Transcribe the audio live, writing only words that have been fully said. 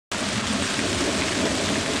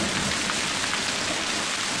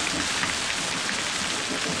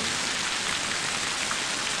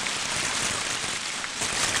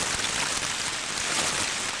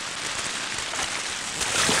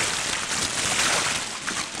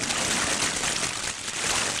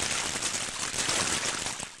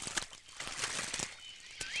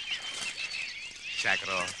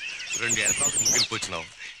శేఖరం 2 ఏళ్ళ తర్వాత ముగిలిపోచ్చినావు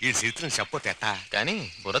ఈ చరిత్రను చెప్పొతే ఎట్టా కానీ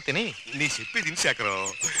బుర్ర తిని నీ చెప్పేది శేఖరం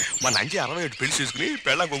మన అంజి 67 పెళ్లి చేసుకుని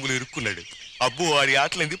పెళ్ళ గొంగులు ఇరుక్కున్నాడు అబ్బో వాడి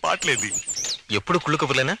ఆటలేంది పాటలేంది ఎప్పుడు కుళ్ళు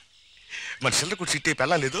కబుర్లేనా మన చిల్లర కూడా చిట్టే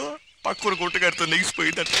పెళ్ళలేదు పక్కూర గుట్టగారితో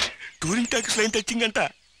నెగిసిపోయిందట టూరింగ్ టాక్స్ లైన్ తెచ్చిందంట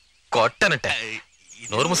కొట్టనట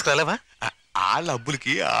నోరు ముసుకురాలేవా వాళ్ళ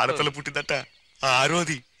అబ్బులకి ఆడపిల్ల పుట్టిందట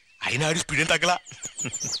ఆరోది అయినా ఆడి స్పీడ్ తగ్గలా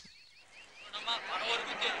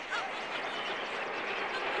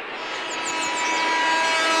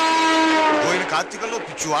పోయిన కార్తీకంలో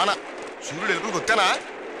పిచ్చువాన సూర్యుడు ఎలుకలు కొట్టానా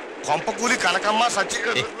కొంపకూలి కనకమ్మ సచ్చి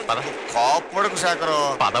కాపడకు శేఖరం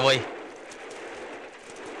పదవోయ్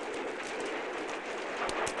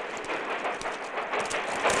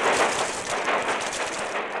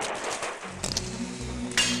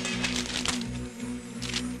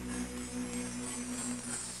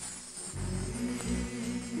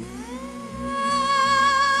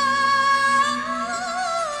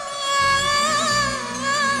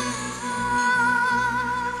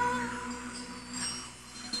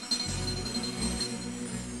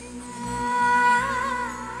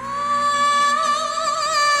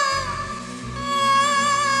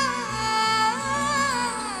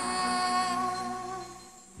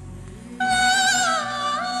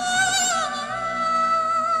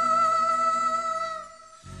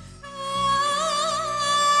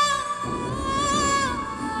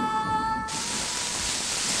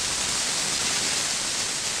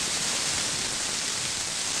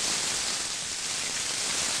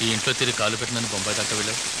ఈ ఇంట్లో తిరిగి కాలు పెట్టినని బొంబాయి దాకా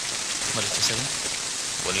వెళ్ళావు మరి వచ్చేసావా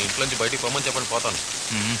కొన్ని ఇంట్లోంచి బయటికి పొమ్మని చెప్పండి పోతాను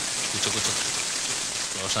కూర్చో కూర్చో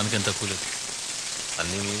రోషానికి ఎంత తక్కువ లేదు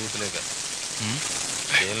అన్నీ మీ నీతులేక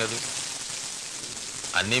ఏం లేదు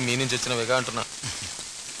అన్నీ మీ నుంచి వచ్చినవిగా అంటున్నా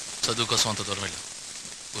చదువు కోసం అంత దూరం వెళ్ళావు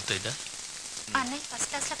గుర్తయిద్దా అన్నయ్య ఫస్ట్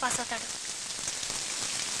క్లాస్లో పాస్ అవుతాడు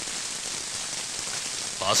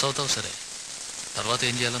పాస్ అవుతావు సరే తర్వాత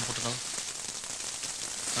ఏం చేయాలనుకుంటున్నావు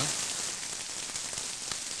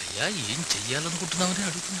అయ్యా ఏం చెయ్యాలనుకుంటున్నావని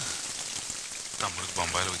అడుగుతున్నా తమ్ముడికి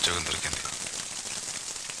బొంబాయిలో ఉద్యోగం దొరికింది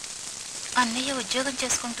అన్నయ్య ఉద్యోగం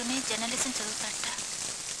చేసుకుంటూనే జర్నలిజం చదువుతాడట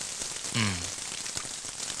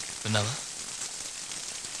విన్నావా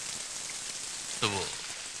నువ్వు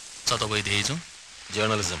చదవబోయేది ఏజం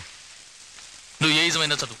జర్నలిజం నువ్వు ఏ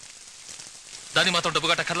ఏజమైనా చదువు దాన్ని మాత్రం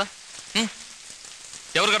డబ్బు కట్టక్కర్లా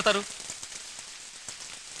ఎవరు కడతారు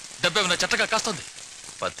డబ్బు ఏమైనా చెట్టగా కాస్తుంది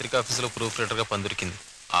పత్రికా ఆఫీసులో ప్రూఫ్ రీడర్గా పని దొరికింది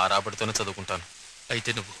ఆ రాబడితోనే చదువుకుంటాను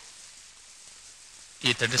అయితే నువ్వు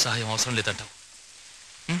ఈ తండ్రి సహాయం అవసరం లేదంటావు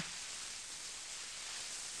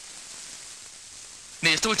నీ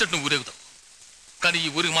ఇష్టం వచ్చినట్టు నువ్వు ఊరేగుతావు కానీ ఈ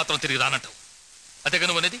ఊరికి మాత్రం తిరిగి రానంటావు అదేగా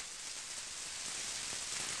నువ్వు అనేది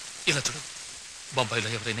ఇలా చూడు బొంబాయిలో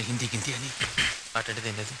ఎవరైనా హిందీ గింది అని అటువంటిది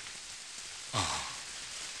ఏం లేదు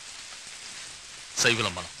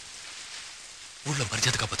శైవులం మనం ఊళ్ళో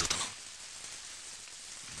మర్యాదగా బతుకుతున్నాం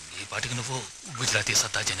ఈ పాటికి నువ్వు గుజరాతీ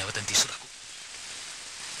సత్తాజీ అనే అవతని తీసుకురాకు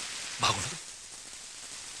బాగుండదు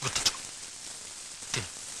గుర్తుంచుకో తిను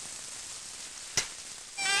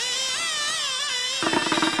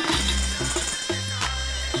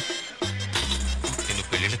నేను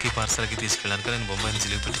పెళ్ళిళ్ళకి పార్సల్కి తీసుకెళ్ళాను నేను బొంబాయి నుంచి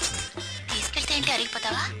లీవ్ పెట్టించింది తీసుకెళ్తే ఏంటి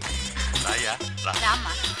అరిగిపోతావా రాయ్యా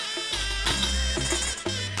రామ్మా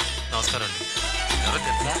నమస్కారం అండి ఎవరో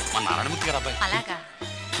తెలుసా మా నారాయణమూర్తి గారు అబ్బాయి అలాగా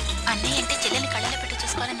అన్నయ్య అంటే చెల్లెని కళ్ళలో పెట్టి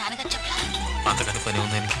చూసుకోవాలని నాన్నగారు చెప్పలా అంతకంటే పని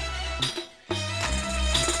ఉంది ఆయనకి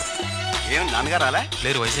ఏం నాన్నగారు అలా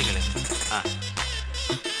లేరు వైజాగ్ వెళ్ళారు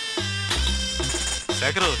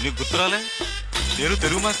శేఖరు నీకు గుర్తు రాలే నేను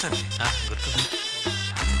తెలుగు మాస్టర్ గుర్తు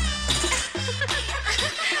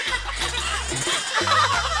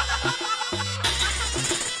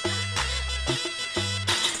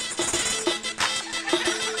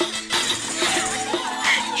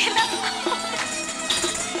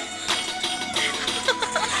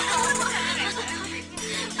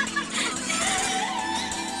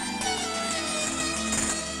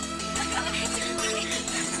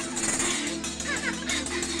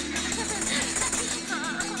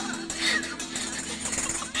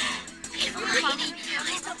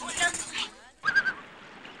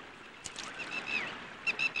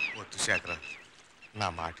శేఖర నా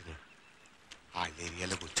మాటని ఆ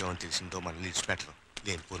ఏరియాలోకి వచ్చామని తెలిసిందో మనల్ని విడిచిపెట్టరు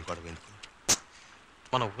లేని కోరుకోవడం ఎందుకు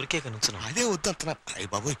మన ఊరికే కనుంచున్నా అదే వద్దంటున్నా అయ్యి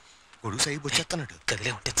బాబోయ్ కొడుకు సైబు వచ్చేస్తున్నాడు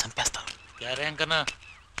కదిలే ఉంటే చంపేస్తాను కన్నా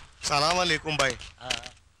సలామా లేకుం బాయ్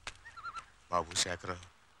బాబు శేఖర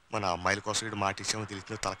మన అమ్మాయిల కోసం ఇటు మాట ఇచ్చామని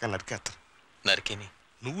తెలిసిన తలకాయ నరికేస్తారు నరికేని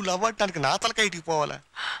నువ్వు లవ్వటానికి నా తలకాయ ఇటుకు పోవాలా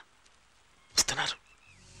వస్తున్నారు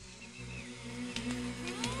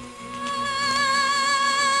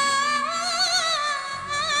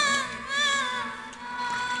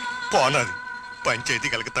పోనాది పంచాయతీ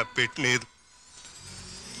కలక తప్పెట్టినలేదు.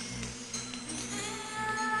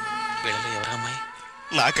 వీళ్ళలో ఎవరా అమ్మాయి?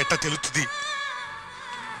 నాకెట్టా తెలుస్తుంది?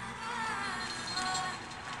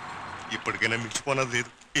 ఇప్పటికైనా మించిపోనది లేదు.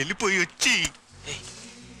 వెళ్ళిపోయి వచ్చి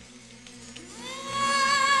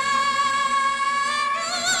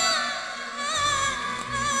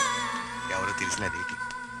ఎవరో తెలిసినదేంటి?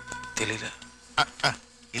 తెలీదా?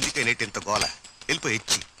 ఎందుకైనా ఇంత గోల? వెళ్ళిపోయి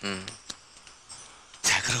వచ్చి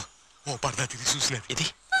శేఖరు ఓ పరదా తిరిగి చూసినది. ఇది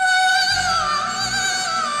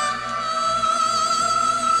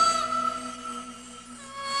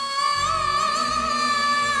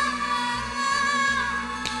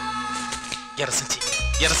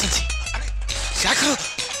ఎర్రసంచి శేఖరు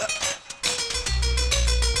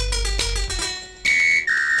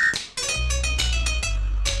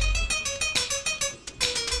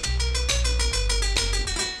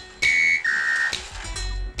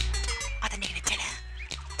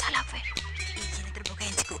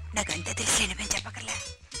నాకంటే తెలిసి నేను చెప్పకర్లే.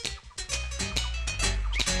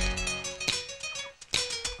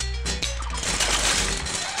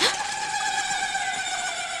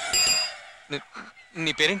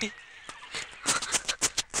 నీ పేరేంటి?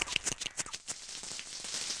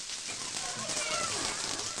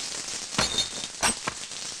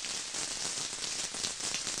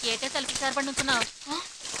 ఏటే తలుపు సరిపడి నుంచున్నావు?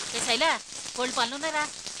 ఏ శైలా, కోళ్ళు పనులు ఉన్నారా?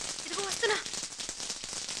 ఇదిగో వస్తున్నా.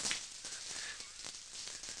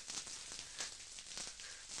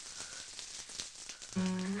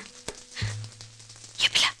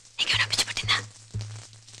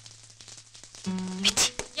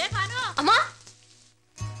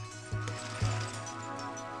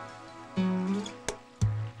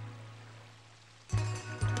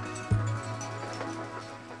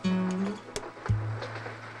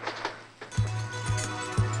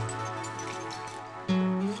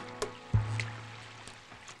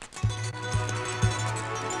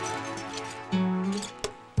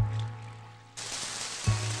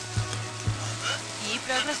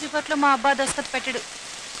 ప్రోగ్రెస్ రిపోర్ట్లో మా అబ్బా దస్తఖత్ పెట్టాడు.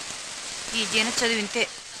 ఈ జీన చదివి వింటే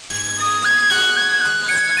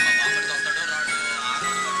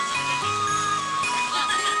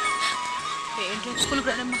ఏంటి స్కూల్కి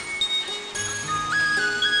రానమ్మా.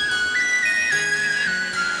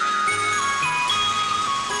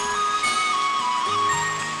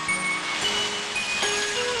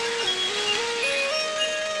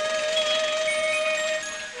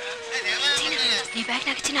 నీ బ్యాగ్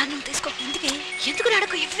నాకు ఇచ్చి నాన్న తీసుకో. ఎందుకు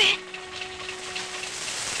నాడకు ఇవ్వే.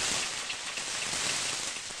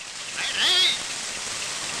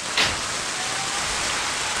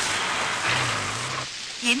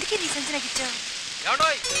 ఎందుకే నీ సంచి నాకు ఇచ్చావు?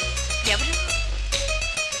 ఎవరు?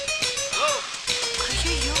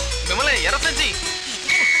 అయ్యో మిమ్మల్ని ఎర్ర సంచి.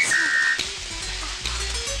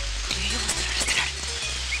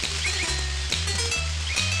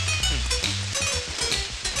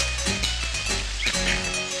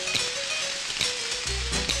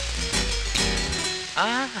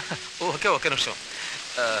 ఓకే నిమిషం,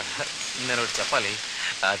 నేను ఒకటి చెప్పాలి.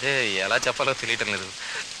 అదే ఎలా చెప్పాలో తెలియటం లేదు,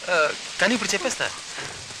 కానీ ఇప్పుడు చెప్పేస్తా.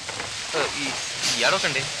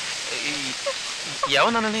 ఏడవకండి.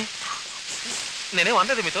 ఏమన్నానని నేనేం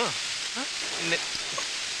అనలేదు మీతో.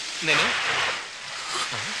 నేను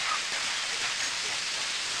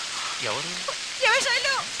ఎవరు?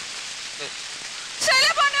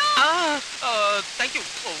 Thank you,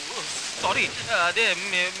 sorry. అదే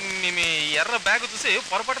మీ ఎర్ర బ్యాగ్ చూసి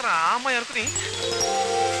పొరపాటున ఆ అమ్మాయి అనుకుని.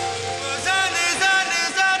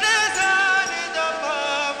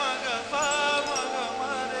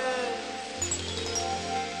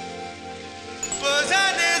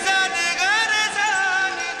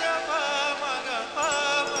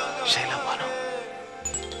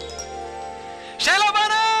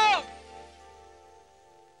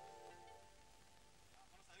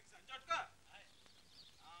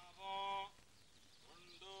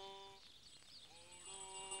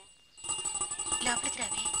 లోపలికి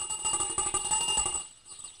రావే.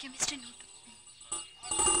 Chemistry note.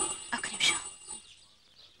 ఒక్క నిమిషం.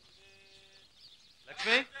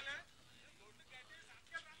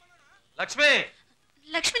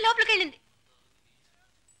 లక్ష్మి లోపలికి వెళ్ళింది.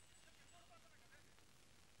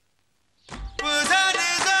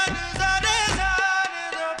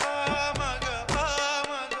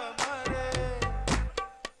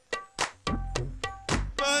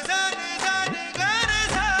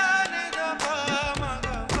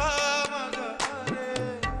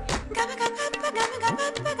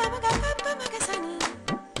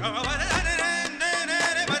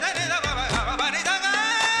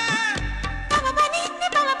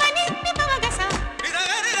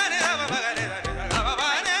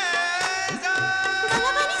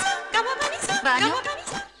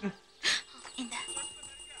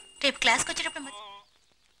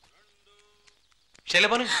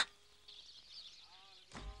 శైలబాను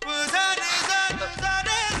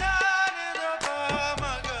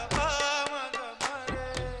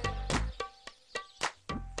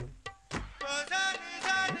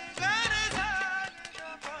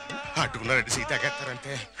అట్టుకున్నారంటే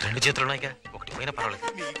సీతాకెత్తారంటే 2 చేతులు ఉన్నాయిగా, ఒకటి పోయినా పర్వాలేదు.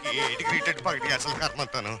 నీకు ఏటికి రీటెడ్ పగటి అసలు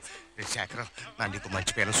కర్మంతాను. శేఖరం నా నీకు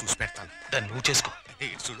మంచి పేరు చూసి పెడతాను. దాన్ని నువ్వు చేసుకో.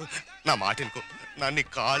 చూడు నా మాట అనుకో, నా నీ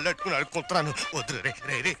కాళ్ళు అట్టుకుని అడుక్కుంటున్నాను. వద్దు రే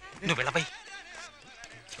రే రే నువ్వు వెళ్ళబోయి.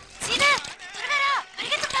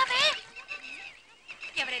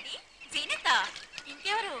 ఎవరది? జీనత్తా?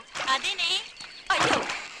 ఇంకెవరు? అదేనే. అయ్యో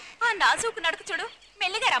ఆ నాజూకు నడుకు చూడు,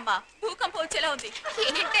 మెల్లిగా రమ్మా, భూకంపం వచ్చేలా ఉంది.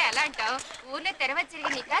 ఏంటంటే అలా అంటావు? ఊర్లో తెరవ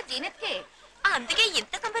జరిగినాక జీనత్కే. అందుకే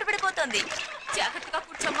ఇంత కంపరపడిపోతుంది. జాగ్రత్తగా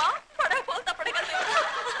కూర్చోమ్మా, పడకపోతే పడగలదు.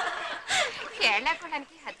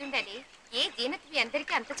 ఏళ్లాకోడానికి హద్దుండాలి. ఏ జీనత్ మీ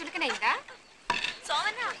అందరికీ అంత చులకనైందా?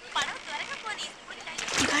 సోమన్న పడవ త్వరగా పోనీ.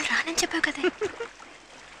 ఇవాళ రానని చెప్పావు కదా,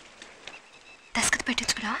 దస్కత్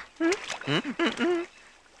పెట్టించుకురా.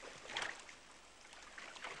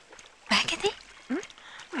 బ్యాగ్ ఇది?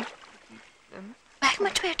 బ్యాగ్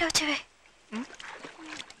మర్చిపోయేట వచ్చేవే.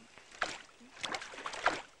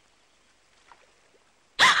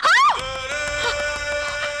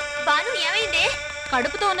 బాను ఏమైంది?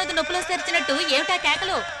 కడుపుతో ఉన్నది నొప్పులు తెరిచినట్టు ఏమిటా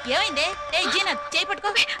కేకలు? ఏమైందే? ఏ జీనత్ చేయి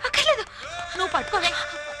పట్టుకోవే. అక్కర్లేదు, నువ్వు పట్టుకోవే.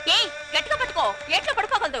 ఏ గట్టిగా పట్టుకో, ఏట్లో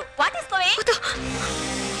పడిపోగలదు. వాటేసుకోవే.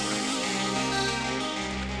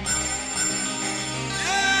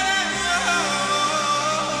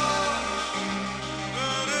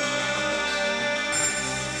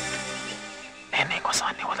 నేను నీకోసం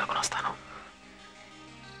అన్ని వదులుకొని వస్తాను.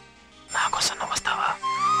 నా కోసం నువ్వు వస్తావా?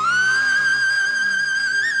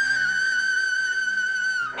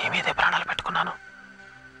 నీ మీదే ప్రాణాలు పెట్టుకున్నాను.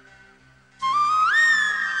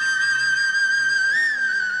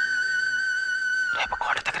 రేపు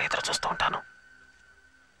కోట దగ్గర ఎదురు చూస్తూ ఉంటాను.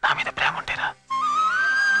 నా మీద ప్రేమ ఉంటేరా.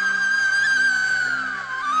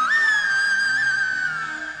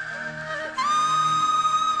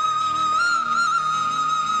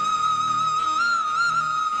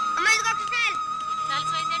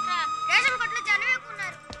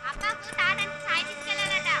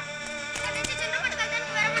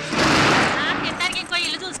 ఇంకో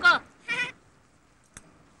ఇల్లు చూసుకో.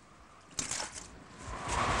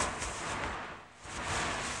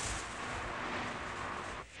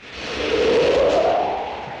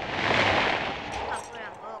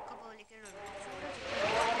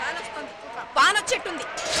 బానొచ్చెట్టుంది.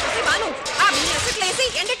 బాను ఆ ఎసట్లేసి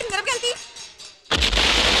ఎండెట్టు మిరపకెళ్తి.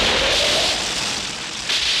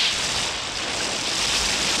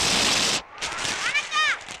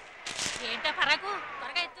 ఏంటా పరాకు?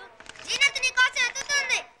 త్వరగా ఎత్తు.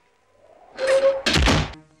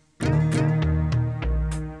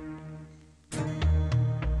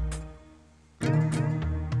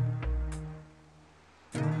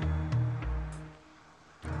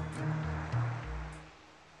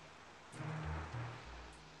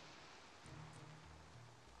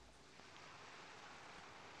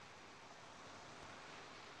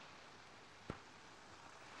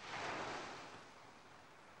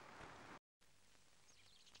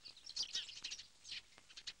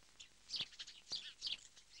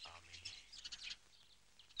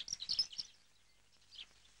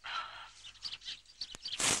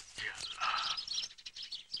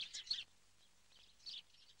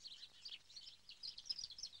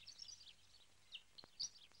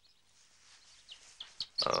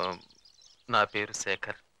 నా పేరు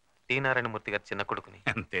శేఖర్, టి నారాయణమూర్తి గారి చిన్న కొడుకుని.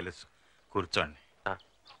 తెలుసు, కూర్చోండి. ఆ.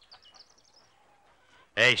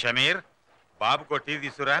 ఏయ్ షమీర్, బాబు కొట్టి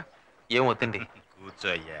తీసురా. ఏం వద్దండి. కూర్చో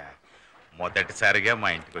అయ్యా, మొదటిసారిగా మా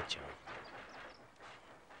ఇంటికి వచ్చావు.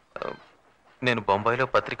 నేను బొంబాయిలో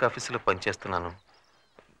పత్రికా ఆఫీసులో పనిచేస్తున్నాను.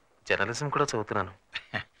 జర్నలిజం కూడా చదువుతున్నాను.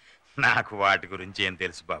 నాకు వాటి గురించి ఏం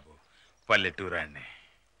తెలుసు బాబు, పల్లెటూరాన్ని.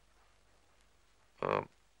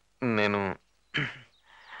 నేను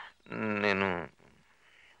నేను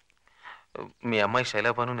మీ అమ్మాయి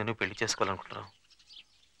శైలాబాను నేను పెళ్లి చేసుకోవాలనుకుంటున్నాను.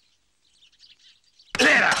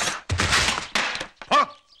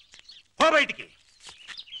 బయటికి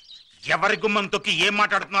ఎవరి గుమ్మం తొక్కి ఏం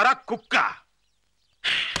మాట్లాడుతున్నారా కుక్క?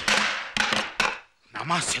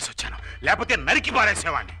 నమాజ్ చేసి వచ్చాను, లేకపోతే నరికి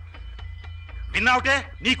పారేసేవాడిని. విన్నావుటే,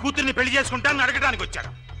 నీ కూతుర్ని పెళ్లి చేసుకుంటానని అడగడానికి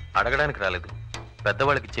వచ్చాడు. అడగడానికి రాలేదు,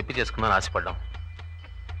 పెద్దవాళ్ళకి చెప్పి చేసుకున్నాను ఆశపడ్డాం.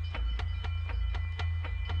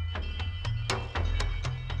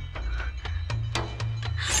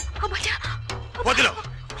 వదిలో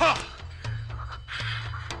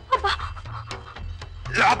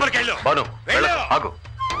లోపలికి వెళ్ళు. బాను ఆగు.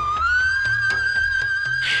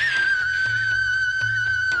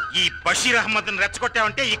 ఈ బషీర్ అహ్మద్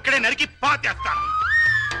రెచ్చగొట్టావంటే ఇక్కడే నరికి పాతేస్తాను.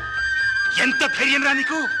 ఎంత ధైర్యం రా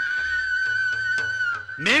నీకు?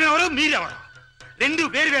 నేనెవరు మీరెవరు? రెండు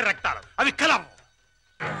వేరు వేరు రక్తాలు, అవి కలవు.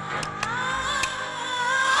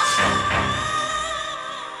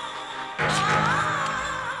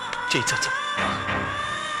 చేయి చాచా.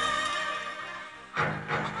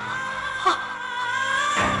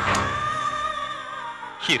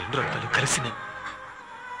 ఈ రెండు రక్తాలు కలిసినాయి.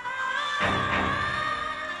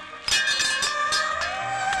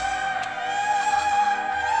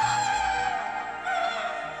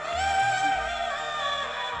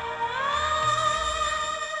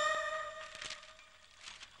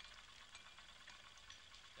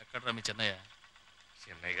 ఎక్కడ్రా మీ చెన్నయ్య?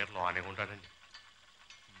 చెన్నయ్య గారు లోనే ఉంటాడండి.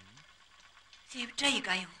 ఏమిట్రా ఈ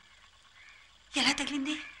గాయం? ఎలా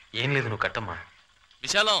తగిలింది? ఏం లేదు, నువ్వు కట్టమ్మా.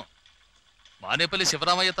 విశాలం, మానేపల్లి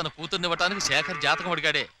శివరామయ్య తన కూతుర్నివ్వటానికి శేఖర్ జాతకం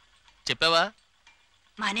అడిగాడే, చెప్పావా?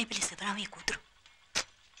 మానేపల్లి శివరామయ్య కూతురు.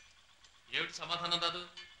 ఏమిటి సమాధానం రాదు?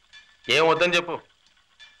 ఏం వద్దని చెప్పు.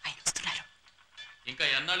 ఆయన వస్తున్నారు. ఇంకా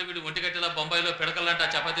ఎన్నాళ్ళు వీడు ఒంటిగట్టెలా బొంబాయిలో పిడకలంట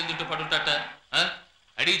చపాతీలు తింటూ పడుంటాట?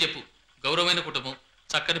 అడిగి చెప్పు. గౌరవమైన కుటుంబం,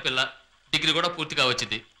 చక్కని పిల్ల, డిగ్రీ కూడా పూర్తిగా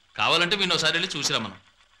వచ్చింది. కావాలంటే వీడిని ఒకసారి వెళ్ళి చూసిరా మనం.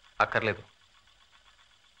 అక్కర్లేదు.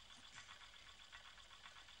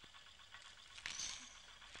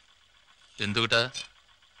 ఎందుకుట?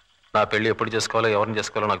 నా పెళ్లి ఎప్పుడు చేసుకోవాలో ఎవరిని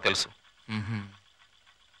చేసుకోవాలో నాకు తెలుసు.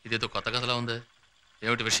 ఇదేదో కొత్త కథలా ఉంది.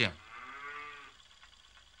 ఏమిటి విషయం?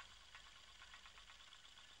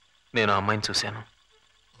 నేను ఆ అమ్మాయిని చూశాను.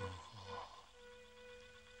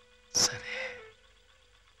 సరే,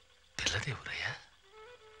 పిల్లది ఊరయ్యా?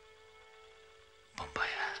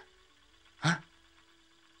 బొంబాయా?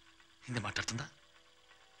 హిందీ మాట్లాడుతుందా?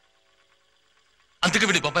 అందుకే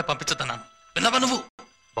వీడి బొంబాయి పంపించుతున్నాను. విన్నావా నువ్వు?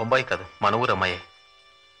 బొంబాయి కాదు, మన ఊరు అమ్మాయి.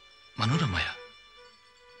 మనూరమ్మాయ?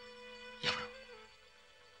 ఎవరు?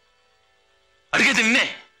 అడిగేది నిన్నే.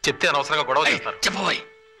 చెప్తే అనవసరంగా గొడవ చేస్తారు. చెప్పవాయి.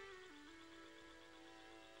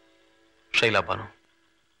 శైలాబాను.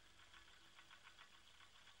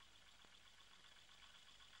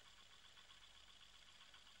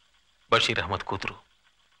 బషీర్ అహ్మద్ కూతురు.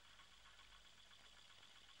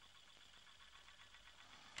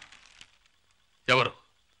 ఎవరు?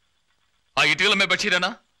 ఆ ఇటీవల మే బషీరేనా?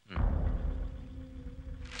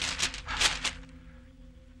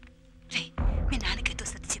 మీ నాన్నకేదో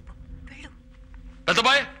సర్ది చెప్పు. వెళ్ళు.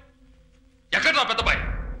 పెద్దబాయ్, ఎక్కడ్రా పెద్దబాయ్?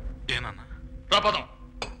 ఏనన్నా? రా పదం.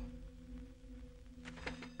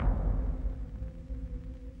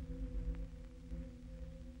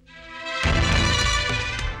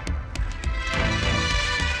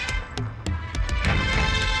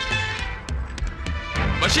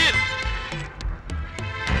 బషీర్,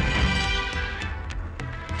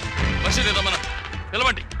 బషీర్ రమణ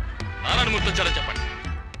పిలవండి. నారాయణ మూర్తి వచ్చారని చెప్పండి.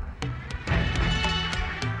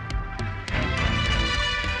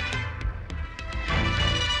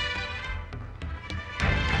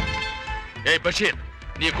 ఏ బషీర్,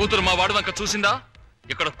 నీ కూతురు మా వాడి వంక చూసిందా?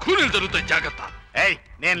 ఇక్కడ కూలీలు జరుగుతాయి, జాగ్రత్త. ఏయ్,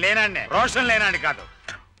 నేను లేనాడినే, రోషన్ లేనాడి కాదు.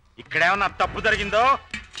 ఇక్కడేమన్నా తప్పు జరిగిందో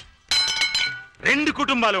రెండు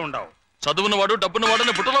కుటుంబాలు ఉండవు. చదువున్నవాడు డబ్బున్నవాడు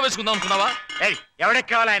బుట్టలో వేసుకుందాం అనుకున్నావా? ఏయ్,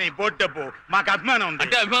 ఎవడెక్కావాలి ఆయన ఈ బోర్డు డబ్బు? మాకు అభిమానం ఉంది.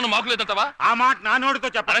 అంటే అభిమానం మాకు లేదంటావా? ఆ మాట నా నోటితో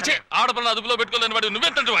చెప్పాలి. ఆడపిల్ల అదుపులో పెట్టుకోలేని వాడు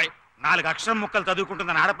నువ్వెంతంటే? 4 అక్షరం ముక్కలు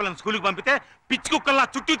చదువుకుంటున్న ఆడపిల్లని స్కూల్కి పంపితే పిచ్చి కుక్కల్లా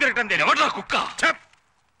చుట్టూ తిరగటం. ఎవడ్రా కుక్క?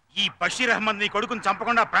 ఈ బషీర్ అహ్మద్ నీ కొడుకుని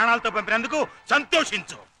చంపకుండా ప్రాణాలతో పంపినందుకు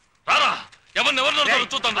సంతోషించు. రారా, ఎవరిని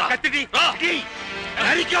చూద్దాం.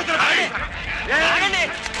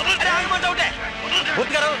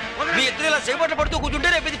 మీ ఇద్దరు ఇలా సేపట్లు పడుతూ కూర్చుంటే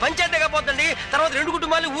రేపు ఇది పంచాయతీ కాపోతుంది. తర్వాత రెండు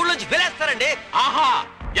కుటుంబాలు ఊళ్ళోంచి వెళ్ళేస్తారండి. ఆహా,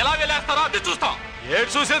 ఎలా వెళ్ళేస్తారో అది చూస్తాం. ఏడు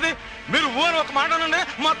చూసేది? మీరు ఊరు ఒక మాట నుండి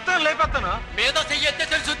మొత్తం లేపేస్తాను. మీద చెయ్యెత్తే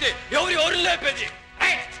తెలుసుద్ది ఎవరు లేపేది.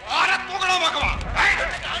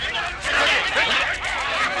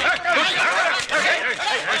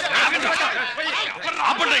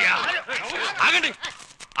 ఆగండి,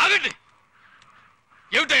 ఆగండి.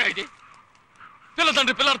 ఏమిటయ్యా ఇది? పిల్ల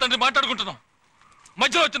తండ్రి మాట్లాడుకుంటున్నాం.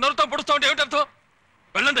 మధ్యలో వచ్చి నరుతాం పొడుస్తా ఉంటే ఏమిటి అర్థం?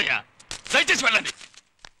 వెళ్ళండి అయ్యా, దయచేసి వెళ్ళండి.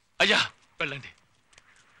 అయ్యా వెళ్ళండి.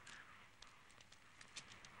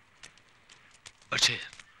 బషీర్,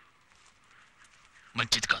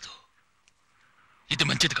 మంచిది కాదు, ఇది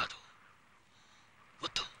మంచిది కాదు.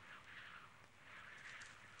 వద్దు.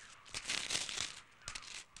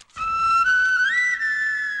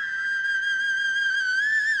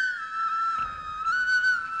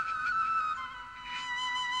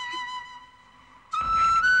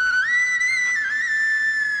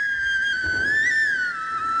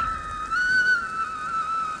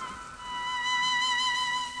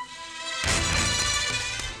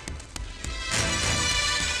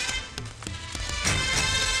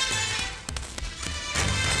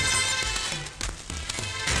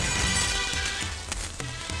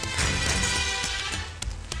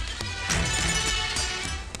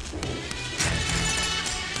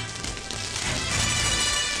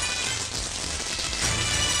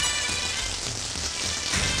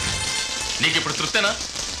 నీకు ఇప్పుడు తృప్తేనా?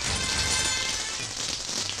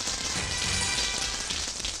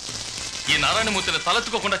 ఈ నారాయణమూర్తిని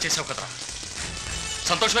తలెత్తుకోకుండా చేసావు కదరా,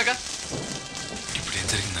 సంతోషమేగా? ఇప్పుడు ఏం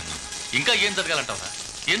జరిగిందన్నా? ఇంకా ఏం జరగాలంటావురా?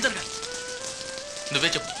 ఏం జరగాలి? నువ్వే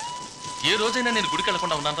చెప్పు. ఏ రోజైనా నేను గుడికి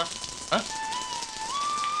వెళ్లకుండా ఉన్నానరా?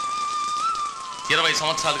 20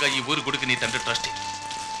 సంవత్సరాలుగా ఈ ఊరి గుడికి నీ తండ్రి ట్రస్టీ.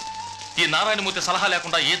 ఈ నారాయణమూర్తి సలహా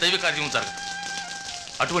లేకుండా ఏ దైవ కార్యం జరగదు.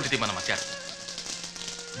 అటువంటిది మన మధ్య.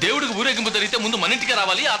 దేవుడికి ఊరేగింపు జరిగితే ముందు మన ఇంటికి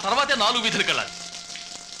రావాలి, ఆ తర్వాతే 4 వీధులకు వెళ్ళాలి.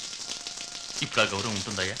 ఇప్పుడు ఆ గౌరవం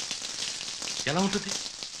ఉంటుందయ్యా? ఎలా ఉంటుంది?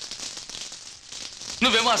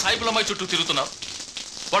 నువ్వేమో ఆ సాయిబులమ్మాయి చుట్టూ తిరుగుతున్నావు,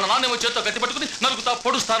 వాళ్ళ నాన్నేమో చేత్తో కత్తి పట్టుకుని నరుకుతా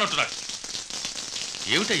పొడుస్తానంటున్నాడు.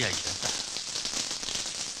 ఏమిటయ్యా ఇదంతా?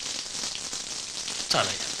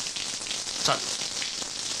 చాలయ్యా, చాలు.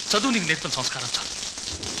 చదువు నీకు నేర్పిన సంస్కారం చాలు.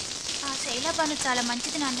 ఆ శైలబాను చాలా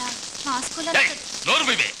మంచిది నాన్న. మా స్కూల్లో నోరు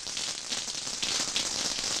మీవే.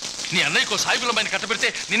 నీ అన్నయ్యకో సాయిబులమ్మాయిని కట్టబెడితే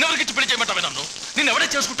నిన్నెవరికిచ్చి పెళ్లి చేయమంటావే నన్ను? నిన్నెవడే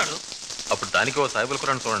చేసుకుంటాడు? అప్పుడు దానికి ఓ సాయిబుల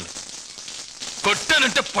కురాన్ని చూడండి.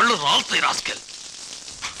 కొట్టానంటే పళ్ళు రాలుతాయి రాస్కెల్.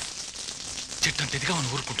 చెట్టంత ఎదిగామని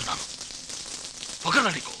ఊరుకుంటున్నాను.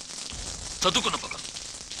 పొగరా నీకు, చదువుకున్న పొగరు.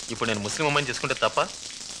 ఇప్పుడు నేను ముస్లిం అమ్మాయిని చేసుకుంటే తప్ప?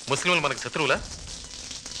 ముస్లింలు మనకు శత్రువులా?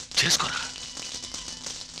 చేసుకోరా,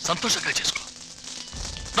 సంతోషంగా చేసుకో.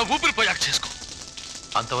 నా ఊపిరి పోయాక చేసుకో.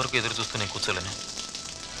 అంతవరకు ఎదురు చూస్తూ నేను కూర్చోలేను.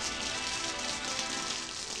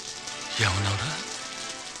 ఏమన్నావురా?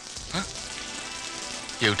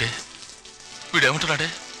 ఏమిటే వీడేమంటున్నాడే?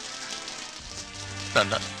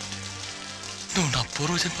 నాన్న, నువ్వు నా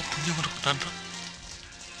పూర్వజన్మ పుణ్యం అనుకుంటాను.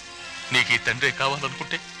 నీకు ఈ తండ్రే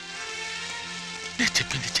కావాలనుకుంటే నేను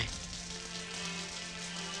చెప్పింది చెయ్యి.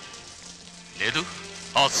 లేదు,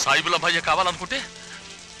 ఆ సాయిబుల భయ్య కావాలనుకుంటే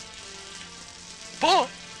పో,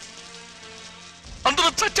 అందరూ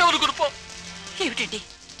చచ్చావనుకుని పో. ఏమిటండి,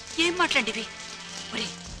 ఏం మాట్లాడివి? ఒరే,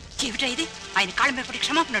 ఏమిటా ఇది? ఆయన కాళ్ళ మీద పడి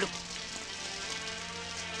క్షమాపణడు.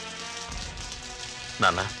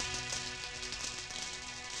 నాన్న,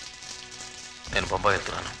 నేను బొంబాయి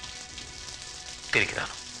వెళ్తున్నాను, తిరిగి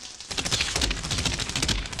రాను.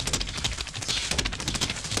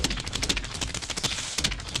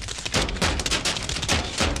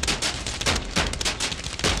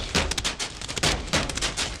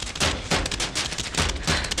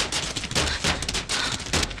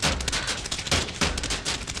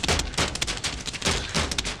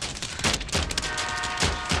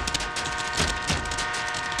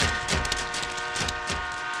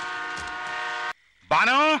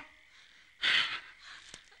 బాను,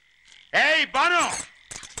 ఏయ్ బాను,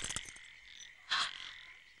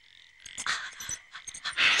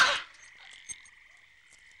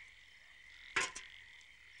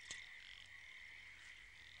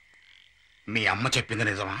 మీ అమ్మ చెప్పింది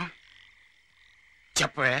నిజమా?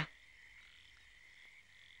 చెప్పవే.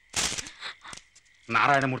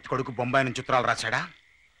 నారాయణమూర్తి కొడుకు బొంబాయి నుంచి చిత్రాలు రాశాడా?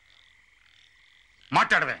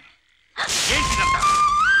 మాట్లాడవే, ఏంటిదంతా?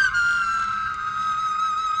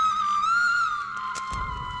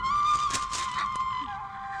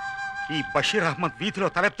 ఈ బషీర్ అహ్మద్ వీధిలో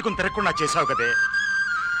తలెత్తుకుని తిరగకుండా చేశావు కదే,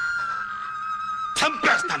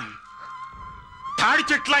 చంపేస్తాను. తాడి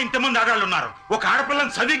చెట్ల ఇంతమంది ఆడాళ్ళు ఉన్నారు, ఒక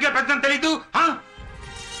ఆడపిల్లని సరిగ్గా పెద్దని తెలీదు.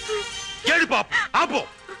 ఏడు పాపు ఆపో.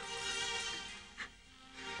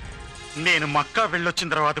 నేను మక్కా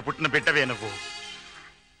వెళ్ళొచ్చిన తర్వాత పుట్టిన బిడ్డవే నువ్వు.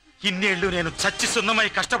 ఇన్నేళ్లు నేను చచ్చి సున్నమై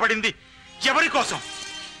కష్టపడింది ఎవరి కోసం?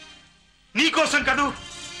 నీ కోసం కదూ.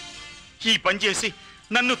 ఈ పని చేసి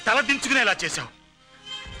నన్ను తలదించుకునేలా చేశావు.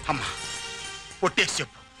 అమ్మా, ఒట్టేసి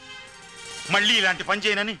చెప్పు, మళ్ళీ ఇలాంటి పని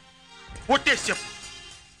చేయనని ఒట్టేసి చెప్పు.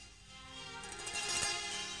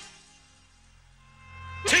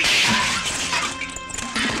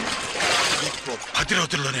 10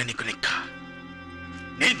 రోజుల్లోనే నీకు నిక్క.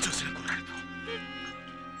 నేను చూసిన కుర్రాడితో.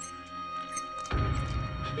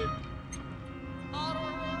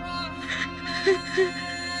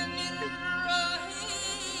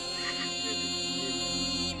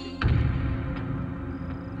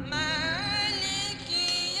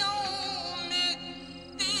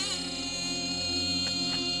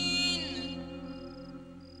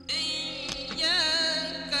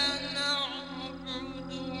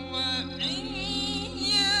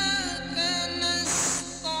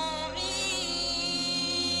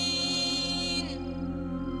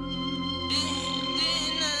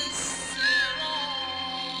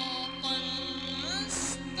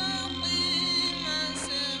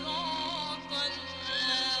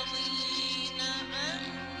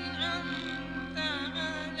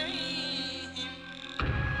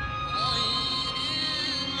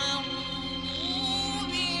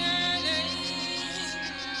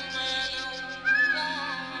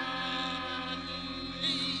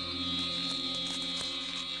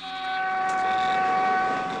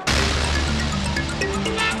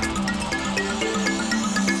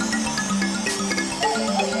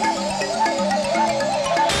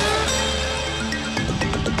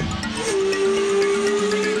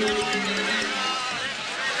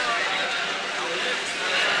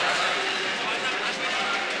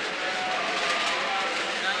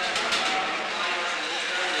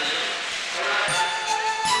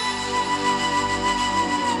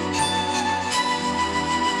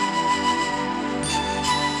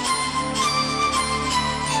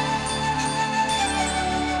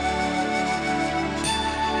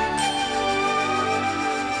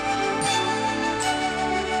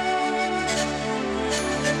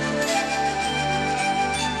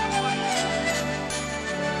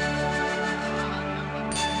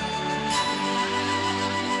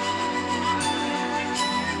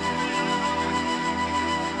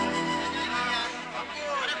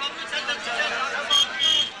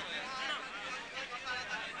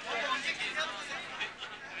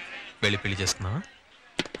 వెళ్ళి పెళ్లి చేసుకున్నావా?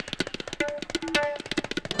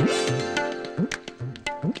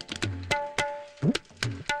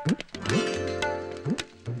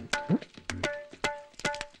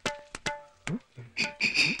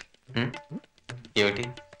 ఏమిటి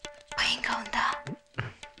భయంగా ఉందా?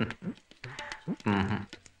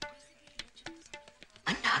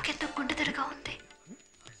 నాకెంత గుండెదరగా ఉంది.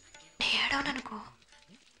 నే ఏడవననుకో.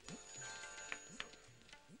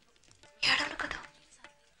 ఏడవను కదా.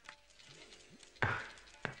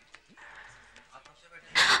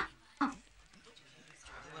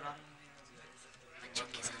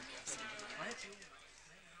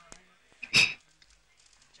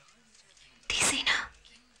 తీసేనా?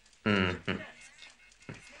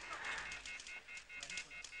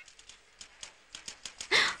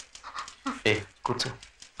 కూర్చో.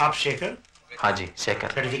 आप शेखर? हाँ जी शेखर.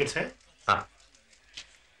 सर्टिफिकेट्स है?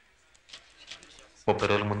 30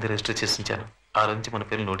 రోజుల ముందే రిజిస్టర్ చేసించాను. ఆ రోజు నుంచి మన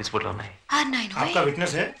పేర్లు నోటీస్ బోర్డులో ఉన్నాయి. आपका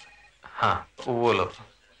विटनेस है? हाँ वो लोग.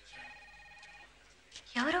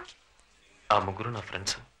 ఎవరు? ఆ ముగ్గురు నా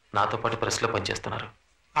ఫ్రెండ్స్. నాతో పాటు ప్రెస్లో పనిచేస్తున్నారు.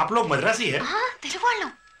 आप लोग मद्रासी है? తెలుగు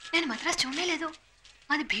వాళ్ళం. నేను మద్రాసు చూడలేదు.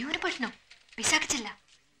 మాది భీమునిపట్నం, విశాఖ జిల్లా.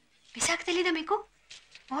 విశాఖ తెలీదా మీకు?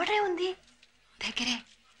 ఓడరే ఉంది దగ్గరే.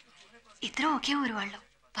 ఇద్దరు ఒకే ఊరు వాళ్ళు.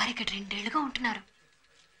 వారు ఇక్కడ 2 ఏళ్లుగా ఉంటున్నారు.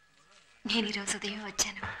 నేను ఈరోజు ఉదయం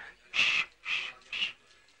వచ్చాను.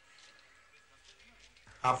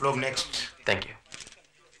 आप लोग नेक्स्ट. Thank you.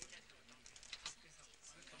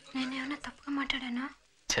 నేనేమన్నా తప్పుగా మాట్లాడానా?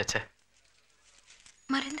 చచ్చా,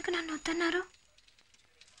 మరెందుకు నన్ను వద్దన్నారు?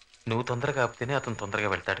 నువ్వు తొందరగా ఆపితేనే అతను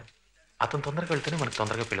తొందరగా వెళ్తాడు. అతను తొందరగా వెళ్తేనే మనకు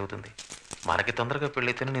తొందరగా పెళ్ళి అవుతుంది. మనకి తొందరగా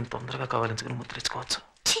పెళ్ళైతేనే నేను తొందరగా కావాలించుకుని ముద్రించుకోవచ్చు.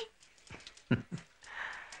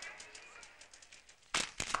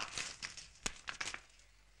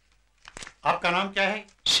 आपका नाम क्या है?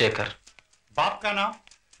 शेखर. बाप का नाम?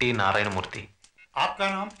 टी नारायण मूर्ति. आपका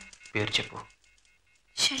नाम? పేరు చెప్పు.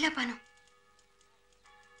 శైలపాను.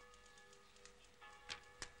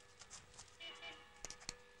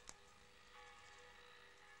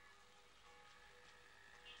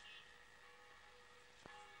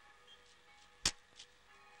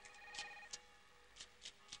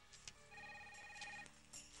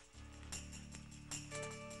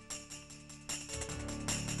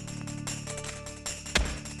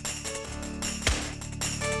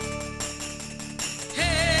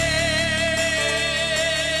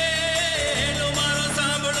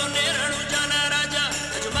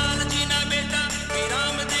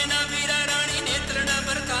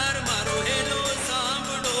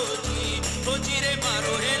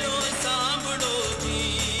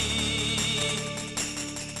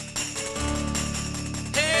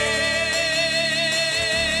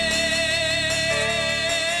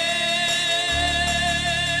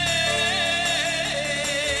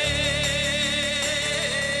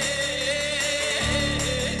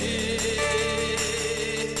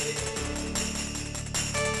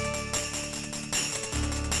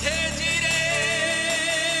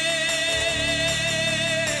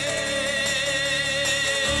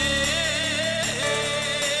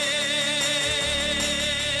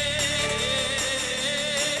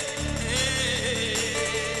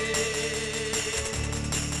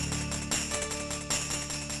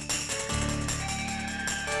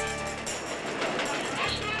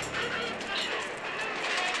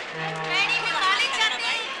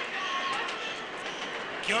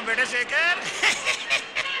 क्यों बेटे शेखर?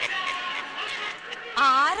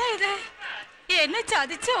 ആരാ ഇത്? എന്നെ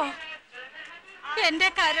ചതിച്ചോ? എന്റെ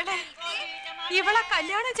കരളെ, ఇవళ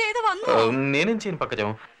కళ్యాణం చేయదు వന്നു. నేనేం చేయను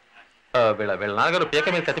పక్కజం. వీళ్ళ నాన్నగారు పీక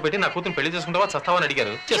మీద కత్తి పెట్టి నా కూతురు పెళ్లి చేసుకుంటావా చస్తావని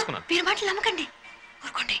అడిగారు. చేసుకున్నాను. మీరు మాటలు నమ్మకండి.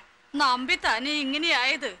 ఊరుకోండి. നമ്പിത്താനെ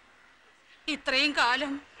ഇങ്ങനെയായത്. ഇത്രയും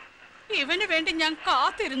കാലം ഇവന് വേണ്ടി ഞാൻ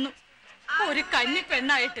കാത്തിരുന്നു, ഒരു കന്നി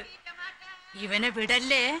പെണ്ണായിട്ട്. ഇവനെ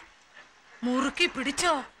വിടല്ലേ, മുറുക്കി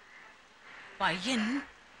പിടിച്ചോ. പയ്യൻ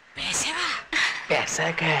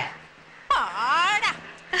പാടാ.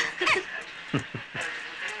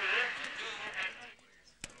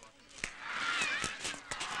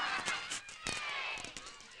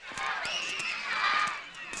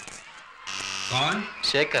 कौन?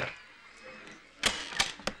 शेखर.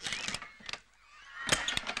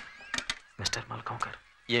 मिस्टर मलकोंकर,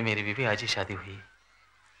 ये मेरी बीवी आज ही शादी हुई.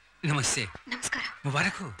 नमस्ते. नमस्कार.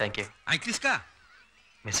 मुबारक हो. Thank you. आई किसका?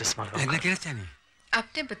 मिसेस लगना मलकोंकर. क्या चाहिए?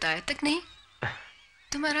 आपने बताया तक नहीं.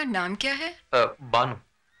 तुम्हारा नाम क्या है? बानू.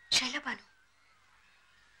 शैला बानू.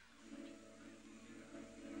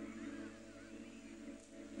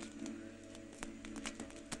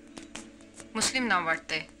 मुस्लिम नाम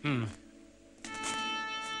वाटते.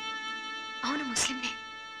 అవును ముస్లింనే.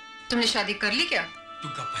 तुमने शादी कर ली क्या? तू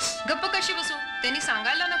गप्पस. गप्प कशी बसू? त्यांनी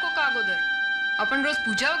सांगायला नको का अगोदर? आपण रोज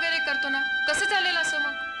पूजा वगैरे करतो ना, कसं चालेल असं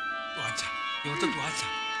मग? तू आज जा. ये तो तू आज जा.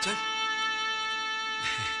 चल.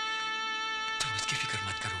 तुम उसकी फिक्र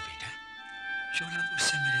मत करो बेटा. शोलापुर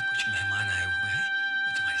से मेरे कुछ मेहमान आए हुए हैं, वो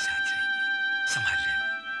तुम्हारे साथ रहेंगे. संभाल लेना.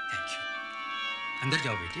 Thank you. अंदर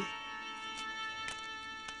जाओ बेटी.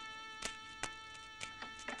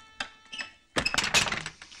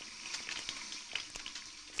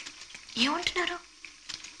 ఏమంటున్నారు?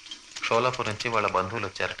 షోలాపూర్ నుంచి వాళ్ళ బంధువులు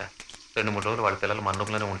వచ్చారట. 2-3 రోజులు వాళ్ళ పిల్లలు మన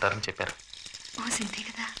రూమ్లోనే ఉంటారని చెప్పారు. ఓ సింతే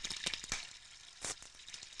కదా.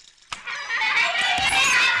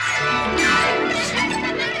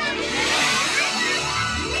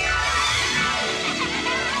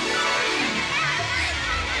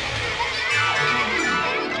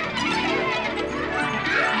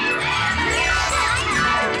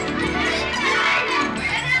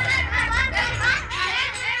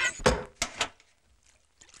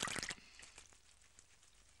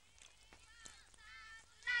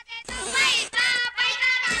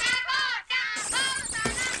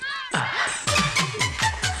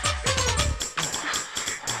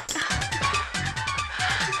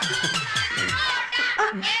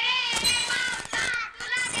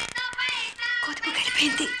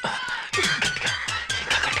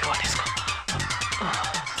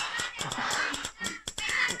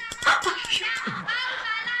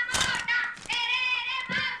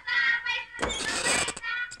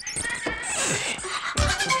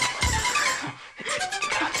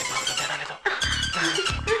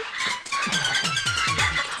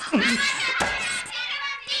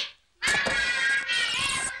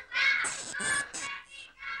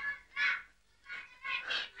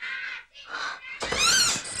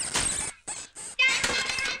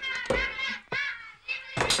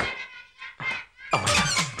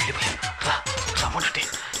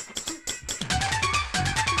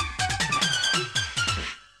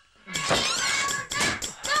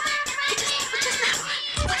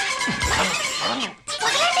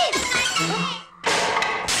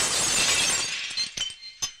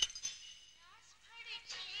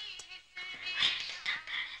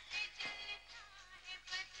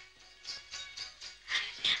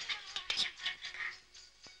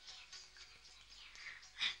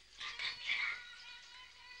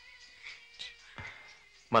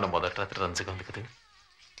 మన మొదటి రాత్రి రంజుగా ఉంది కదా.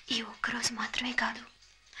 ఈ ఒక్కరోజు మాత్రమే కాదు,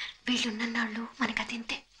 వీళ్ళున్న నాళ్ళు మనకు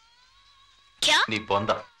అదింతే. నీ బొంద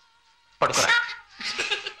పడుకోరా.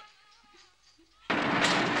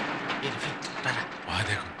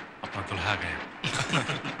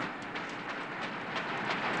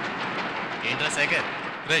 ఏంట్రా శేఖర్?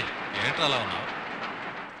 రే ఏంట్రా అలా ఉన్నావు?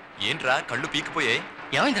 ఏంట్రా కళ్ళు పీకిపోయాయి?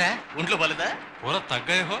 ఏమైందిరా? ఒంట్లో బాలేదా? పూర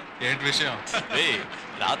తగ్గాయో ఏంటి విషయం? రే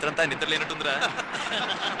రాత్రంతా నిద్ర లేనట్టుందిరా.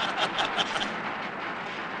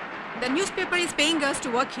 The newspaper is paying us to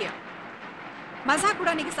work here. మజాక్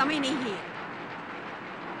ఉడానికి సమయం नहीं है.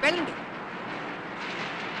 వెళ్ళండి.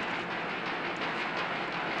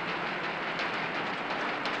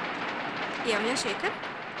 ఏమయ్యా శేఖర్,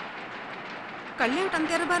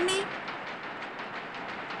 కళ్ళేమిటి ఎర్రబారిని?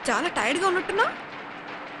 చాలా టైర్డ్గా ఉన్నట్టున్నా?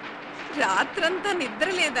 రాత్రంతా నిద్ర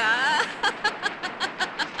లేదా?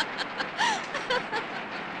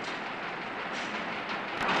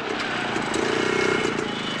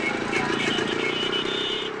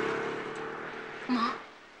 మా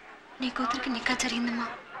నీ కూతురికి నికా జరిగిందమ్మా.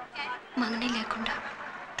 మంగని లేకుండా,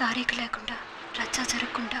 తారీఖు లేకుండా, రచ్చా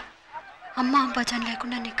జరగకుండా, అమ్మ అబ్బాజాన్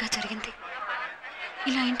లేకుండా నికా జరిగింది.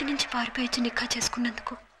 ఇలా ఇంటి నుంచి పారిపోయి నికా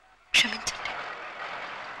చేసుకున్నందుకు క్షమించండి.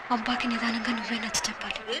 అబ్బాకి నిదానంగా నువ్వే నచ్చ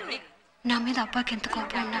చెప్పాలి. నా మీద అబ్బాకి ఎంత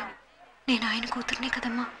కోపం ఉన్నా నేను ఆయన కూతురునే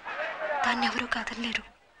కదమ్మా, దాన్ని ఎవరూ కాదనలేరు.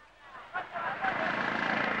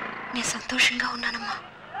 నేను సంతోషంగా ఉన్నానమ్మా.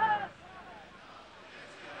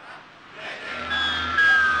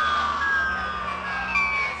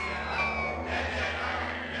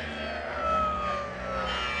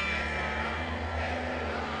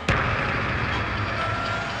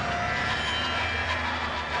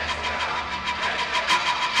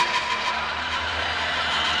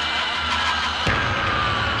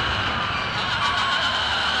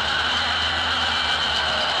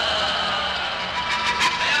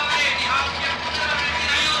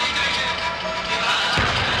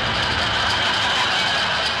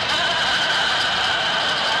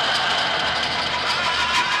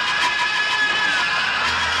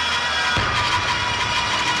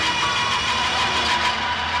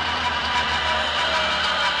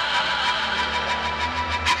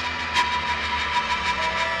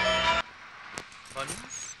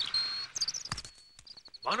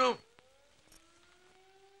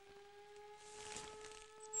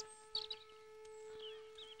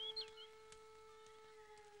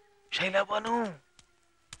 శైలబాను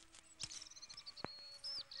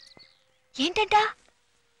ఏంటంట?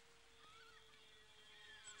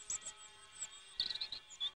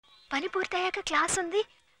 పని పూర్తయ్యాక క్లాస్ ఉంది,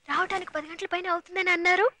 రావడానికి 10 గంటల పైన అవుతుందని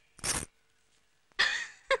అన్నారు.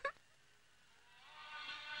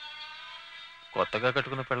 కొత్తగా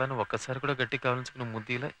కట్టుకున్న పెళ్ళాన్ని ఒక్కసారి కూడా గట్టి కావాల్చుకున్న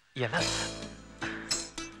ముద్దిలా ఎలా?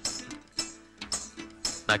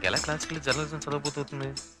 నాకు ఎలా క్లాసికల్ జర్నలిజం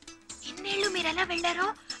చదవబోతుంది? ఇన్నేళ్ళు మీరు ఎలా వెళ్ళారో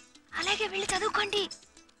అలాగే వెళ్ళి చదువుకోండి.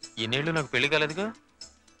 ఇన్నేళ్ళు నాకు పెళ్లి కాలేదుగా.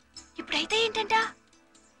 ఇప్పుడైతే ఏంటంట?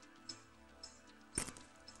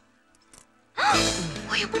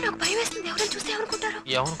 ఎప్పుడు నాకు భయం వేస్తుంది. ఎవరైనా చూస్తే ఏమనుకుంటారు?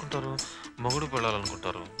 ఏమనుకుంటారు? మొగుడు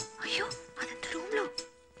పెళ్ళాలనుకుంటారు. అయ్యో అదంతా రూమ్ లో.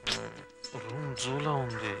 రూమ్ జూలా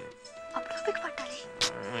ఉంది. అప్పుడు ఓపిక పట్టాలి.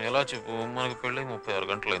 ఎలా చెప్పు, మనకి పెళ్ళి 36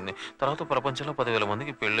 గంటలు అయింది. తర్వాత ప్రపంచంలో 10,000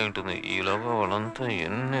 మందికి పెళ్ళి ఉంటుంది. ఈలోగా వాళ్ళంతా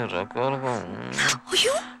ఎన్ని రకాలుగా.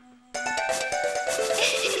 అయ్యో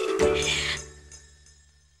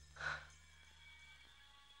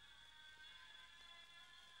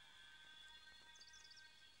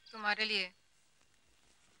तुम्हारे लिए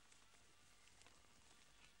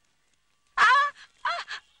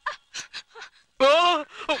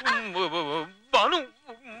बानू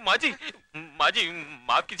माजी माजी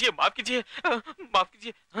माफ कीजिए माफ कीजिए माफ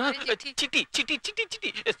कीजिए चिट्टी चिट्टी चिट्टी चिट्टी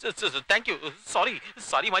थैंक यू सॉरी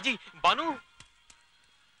सॉरी माजी बानू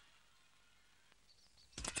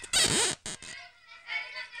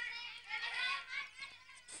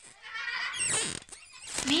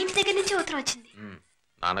మీ ఇంటి దగ్గర నుంచి ఉత్తరం వచ్చింది.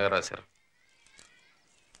 నాన్నగారు రాశారు.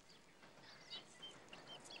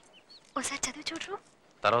 ఒకసారి చదివి చూడరు?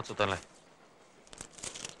 తర్వాత చూద్దాంలే.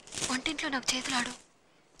 వంటింట్లో నాకు చేతులాడు.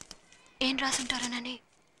 ఏం రాసుంటారోనని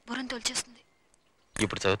బుర్రం తోల్చేస్తుంది.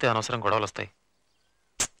 ఇప్పుడు చదివితే అనవసరం గొడవలు వస్తాయి.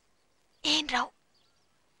 ఏం రావు.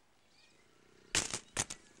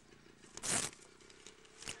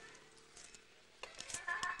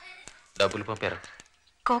 డబ్బులు పంపారు.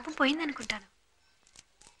 కోపం పోయిందనుకుంటాను.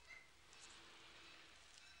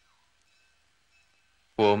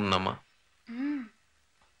 ఓం నమ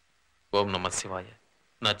ఓం నమ శివాయ.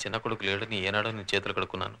 నా చిన్న కొడుకు లేడని ఏనాడో నేను చేతులు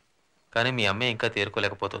కడుక్కున్నాను. కానీ మీ అమ్మాయి ఇంకా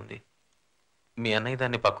తేరుకోలేకపోతుంది. మీ అన్నయ్య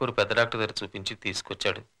దాన్ని పక్కూరు పెద్ద డాక్టర్ దగ్గర చూపించి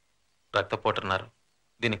తీసుకొచ్చాడు. రక్తపోటున్నారు.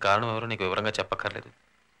 దీనికి కారణం ఎవరో నీకు వివరంగా చెప్పక్కర్లేదు.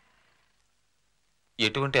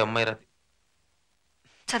 ఎటువంటి అమ్మాయి రాది?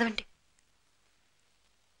 చదవండి.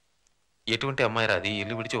 ఎటువంటి అమ్మాయి రాది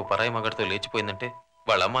ఇల్లు విడిచి ఓ పరాయి మగడితో లేచిపోయిందంటే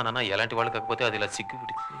వాళ్ళ అమ్మ నాన్న ఎలాంటి వాళ్ళు కాకపోతే అది ఇలా సిగ్గు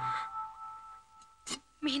విడి.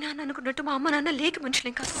 మీ నాన్న అనుకున్నట్టు మా అమ్మ నాన్న లేక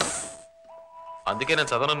మనుషులేం కాదు. అందుకే నేను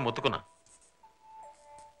చదవనని మొత్తుకున్నా.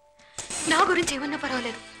 నా గురించి ఏమన్నా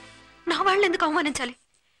పర్వాలేదు. నా వాళ్ళని ఎందుకు అవమానించాలి?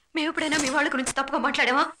 మేము ఎప్పుడైనా మీ వాళ్ళ గురించి తప్పుగా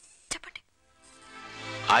మాట్లాడావా? చెప్పండి.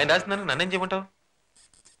 ఆయన రాసిందని నన్నేం చేయమంటావు?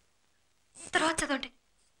 తర్వాత చదవండి.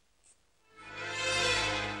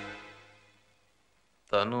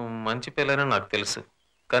 తను మంచి పిల్లని నాకు తెలుసు.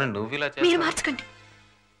 కానీ నువ్వు ఇలా మీరు మార్చకండి.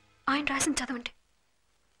 ఆయన రాసింది చదవండి.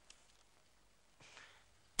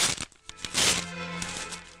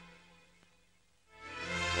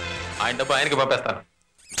 ఆయన డబ్బు ఆయనకి పంపేస్తాను.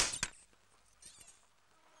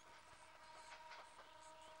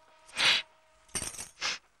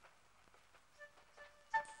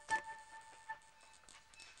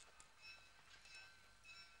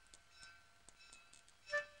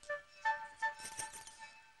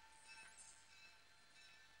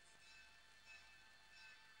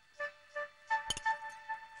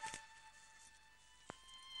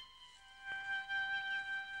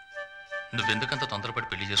 నువ్వెందుకంత తొందరపడి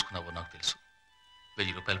పెళ్లి చేసుకున్నావో నాకు తెలుసు.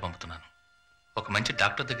 1000 రూపాయలు పంపుతున్నాను. ఒక మంచి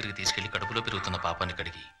డాక్టర్ దగ్గరికి తీసుకెళ్లి కడుపులో పెరుగుతున్న పాపాన్ని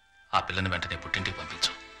కడిగి ఆ పిల్లని వెంటనే పుట్టింటికి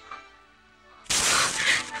పంపించు.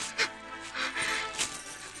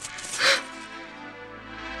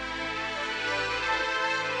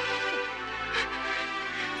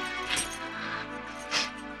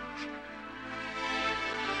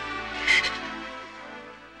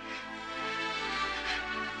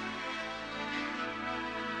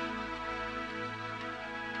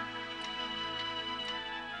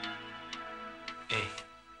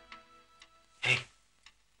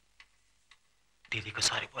 दीदी को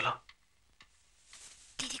सॉरी बोलो.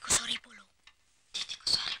 दीदी को सॉरी बोलो. दीदी को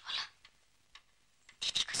सॉरी बोलो.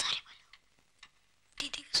 दीदी को सॉरी बोलो.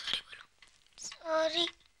 दीदी को सॉरी बोलो. सॉरी.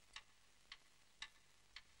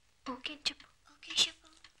 ओके चुप. ओके चुप.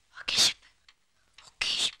 ओके चुप.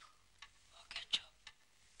 ओके चुप. ओके चुप.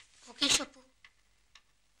 ओके चुप.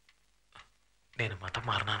 నేను మతం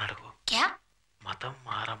మారనాను అడుగు. क्या? మతం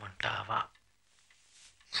మారమంటావా?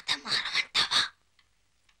 మతం మారమంటావా?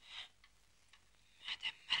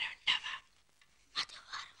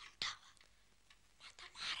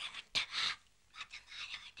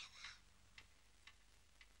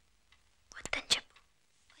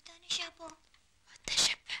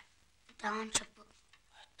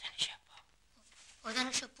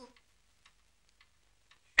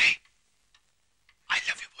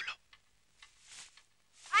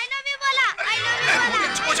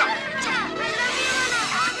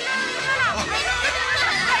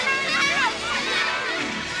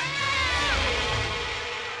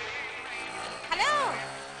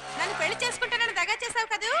 పెళ్లి చేసుకుంటానని దగా చేసావు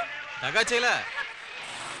కదూ? దగా చేయలా,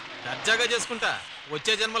 దర్జాగా చేసుకుంటా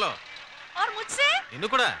వచ్చే జన్మలో. और मुझसे నిన్ను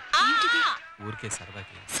కూడా. ఏంటిది? ఊరికే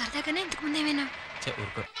సరదాకి. సరదాగానే ఇంతకు ముందు ఏమైనా?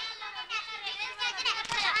 ఊరుకో.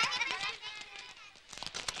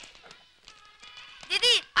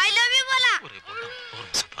 దీది ఐ లవ్ యూ బోలా.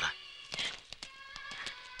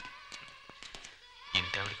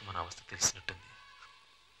 ఇంటావిడికి మన అవస్థ తెలిసినట్టుంది,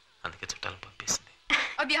 అందుకే చుట్టాలు పంపిస్తుంది.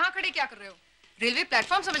 अब यहाँ खड़े क्या कर रहे हो? रेलवे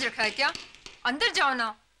प्लेटफॉर्म समझ रखा है क्या? अंदर जाओ ना.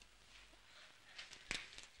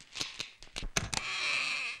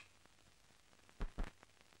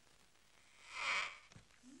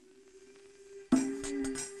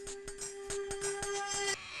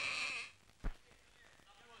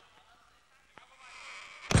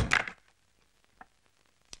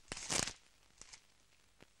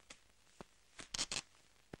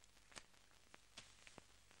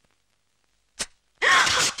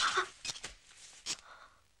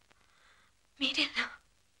 మీరేనా?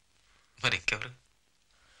 మరి ఇంకెవరు?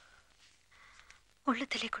 ఒళ్ళు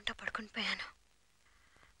తెలియకుండా పడుకుని పోయాను,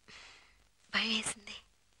 భయం వేసింది.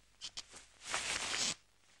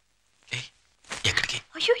 ఎక్కడికి?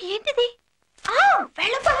 అయ్యో ఏంటిది?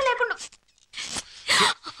 వెళ్ళపడ లేకుండా.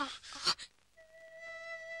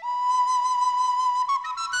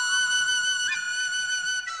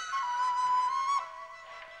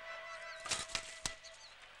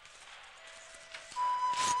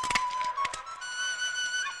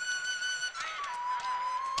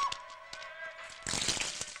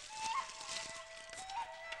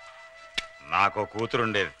 నాకు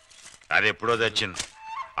కూతురుండేది, అది ఎప్పుడో తెచ్చింది.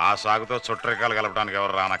 ఆ సాగుతో చుట్టరికాలు కలపడానికి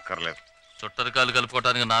ఎవరు రానక్కర్లేదు. చుట్టరికాలు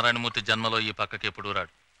కలుపుకోవడానికి నారాయణమూర్తి జన్మలో ఈ పక్కకి ఎప్పుడూ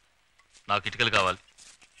రాడు. నాకు ఇటుకలు కావాలి,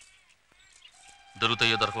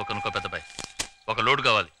 దొరుకుతాయో దొరకవో కనుకో పెద్దబాయ్. ఒక లోడ్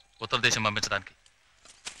కావాలి ఉత్తర దేశం పంపించడానికి.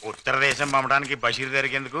 ఉత్తర దేశం పంపడానికి బషీర్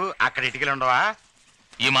దొరికేందుకు అక్కడ ఇటుకలు ఉండవా?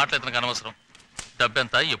 ఈ మాటలు ఇతనికి అనవసరం.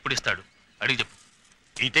 డబ్బెంత, ఎప్పుడు ఇస్తాడు అడిగి చెప్పు.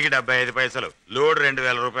 ఇటుకి 75 పైసలు, లోడ్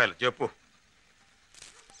 2000 రూపాయలు. చెప్పు.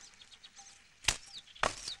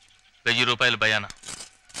 1000 రూపాయలు భయాన.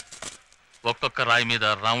 ఒక్కొక్క రాయి మీద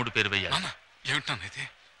రాముడి పేరు వెయ్యాలి.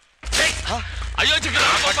 అయ్యో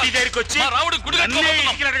రాముడు గుడి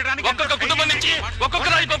కట్టుకోబోతున్నాం. ఒక్కొక్క కుటుంబం నుంచి ఒక్కొక్క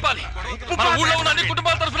రాయి పంపాలి. మన ఊళ్ళో ఉన్న అన్ని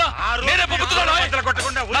కుటుంబాల తరఫున నేనే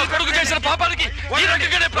పంపుతున్నాను. నా కొడుకు చేసిన పాపానికి ఈ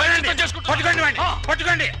రకంగానే ప్రయత్నం చేసుకుంటున్నాను.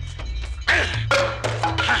 పట్టుకోండి.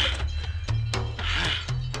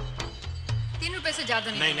 ₹3 से ज्यादा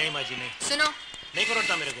नहीं. नहीं माँ जी नहीं. सुनो, नहीं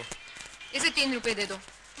करोड़ता मेरे को. इसे ₹3 दे दो.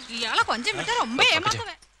 ఇయాల కొంచెం బిడ్డ రొంబ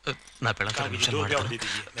ఏమాకమే. నా పిల్లలతో విషయం మాట్లాడుతుంది.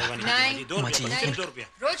 नहीं,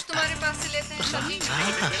 रोज तुम्हारे पास से लेते हैं सब्जी.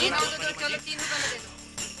 चलो ₹3 में दे दो.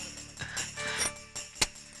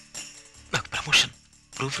 నాకు ప్రమోషన్,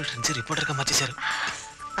 ప్రూఫ్ రీడర్ నుంచి రిపోర్టర్గా మార్చేశారు.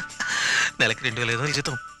 నెలకి 2500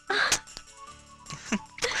 జీతం.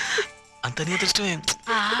 అంత నీ అదృష్టమే.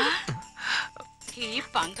 ഈ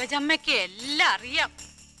പങ്കജമ്മയ്ക്ക് എല്ലാം അറിയാം.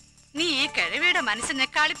 നീ ഈ കഴിവയുടെ മനസ്സിനെ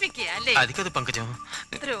കളിപ്പിക്കുകയല്ലേ? అది కాదు పంకజం,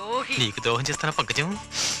 ദ്രോഹി. నీకు ద్రోహం చేస్తానా పంకజం?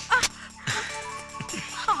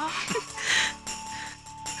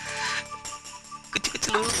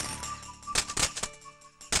 కుచ్చుకుచ్చులు.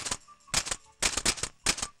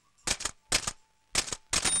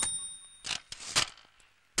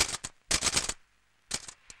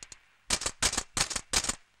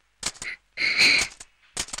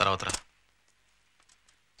 తర్వాత రా.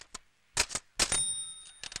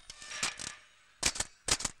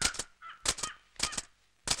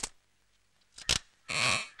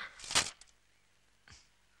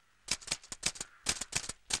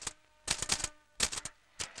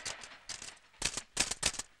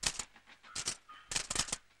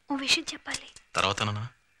 ఓ విషయం చెప్పాలి. తర్వాతనా?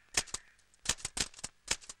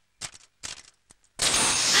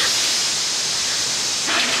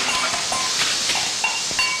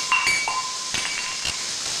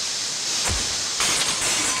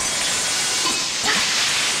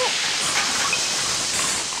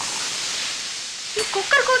 ఈ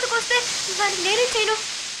కుక్కర్ కోతుకొస్తే వాడిని నేనేం చేయను?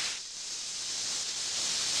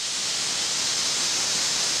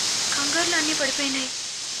 కంగారులు అన్నీ పడిపోయినాయి.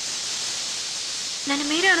 నన్ను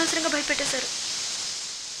మీరే అనవసరంగా భయపెట్టేశారు.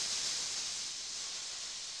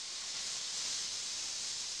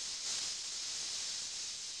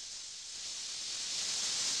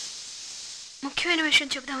 ముఖ్యమైన విషయం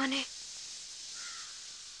చెబుదామని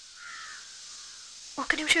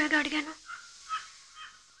ఒక్క నిమిషమేగా అడిగాను.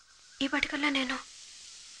 ఈ పటికల్లా నేను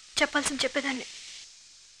చెప్పాల్సింది చెప్పేదాన్ని.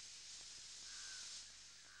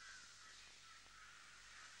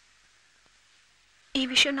 ఈ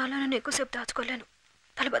విషయం నాలో నేను ఎక్కువసేపు దాచుకోలేను.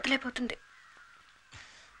 తల బద్దలైపోతుంది.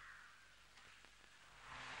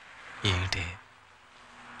 ఏమిటి,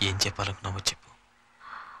 ఏం చెప్పాలనుకున్నావో చెప్పు.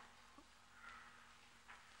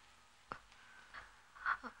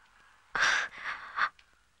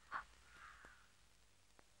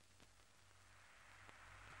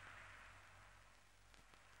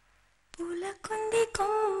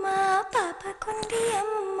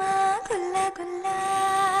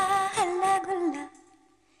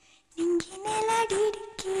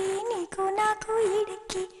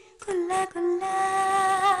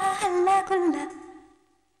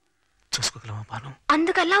 చెప్పగలమా బాను?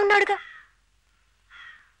 అందుకల్లా ఉన్నాడుగా.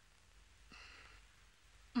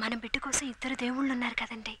 మన బిడ్డ కోసం ఇద్దరు దేవుళ్ళు ఉన్నారు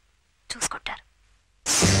కదండి, చూసుకుంటారు.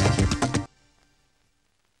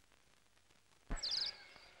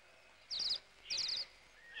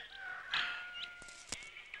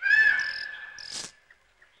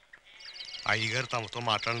 అయ్యగారు తమతో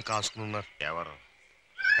మాట్లాడని కాసుకుని ఉన్నారు. ఎవరు?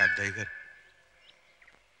 పెద్ద అయ్యగారు.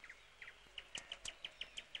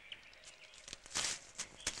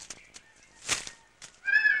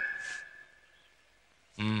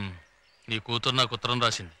 నీ కూతురు నాకు ఉత్తరం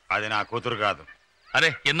రాసింది. అది నా కూతురు కాదు. అరే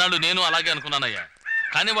ఎన్నాళ్ళు నేను అలాగే అనుకున్నానయ్యా.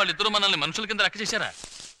 కానీ వాళ్ళిద్దరూ మనల్ని మనుషుల కింద లెక్క చేశారా?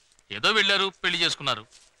 ఏదో వెళ్ళారు, పెళ్లి చేసుకున్నారు.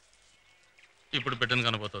 ఇప్పుడు బిడ్డను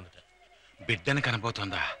కనబోతోంది. బిడ్డను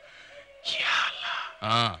కనబోతోందా?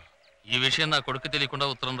 ఈ విషయం నా కొడుకు తెలియకుండా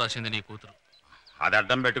ఉత్తరం రాసింది నీ కూతురు. అది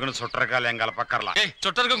అడ్డం పెట్టుకుని చుట్టరకాలు ఏం కలపక్కర్లా.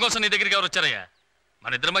 చుట్టరకం కోసం నీ దగ్గరికి ఎవరు వచ్చారయ్యా?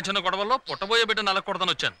 మన ఇద్దరి మధ్య ఉన్న గొడవల్లో పుట్టబోయే బిడ్డ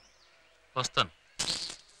నలకూడదని వచ్చాను. వస్తాను.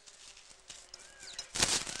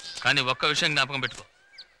 కానీ ఒక్క విషయం జ్ఞాపకం పెట్టుకో,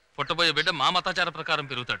 పుట్టబోయే బిడ్డ మా మతాచార ప్రకారం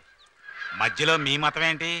పెరుగుతాడు. మధ్యలో మీ మతం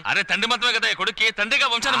ఏంటి? అరే తండ్రి మతమే కదా కొడుక్కి, తండ్రిగా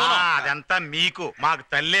వంశాన్ని మూలం. అదంతా మీకు, మాకు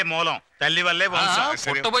తల్లే మూలం, తల్లి వల్లే వంశం.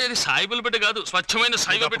 పుట్టబోయేది సాయిబుల బిడ్డ కాదు, స్వచ్ఛమైన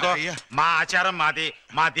సాయిబుల బిడ్డ. మా ఆచారం మాది,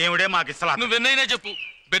 మా దేవుడే మాకు ఇస్తా. నువ్వెన్నైనా చెప్పు,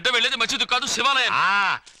 బిడ్డ వెళ్ళేది మసీదు కాదు, శివాలయం.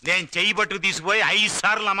 నేను చెయ్యి పట్టుకు తీసిపోయి 5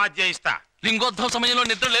 సార్లు నమాజ్ చేయిస్తా. లింగోద్భవ సమయంలో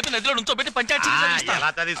నిద్ర లేపి నదిలో నుంచోబెట్టి పంచాయతీ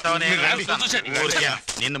ఎలా చదివిస్తావు?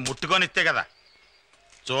 నిన్ను ముట్టుకొనిస్తే కదా.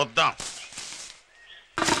 చూద్దాం.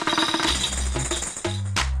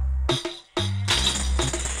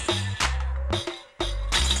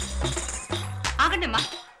 ఆగండమ్మా,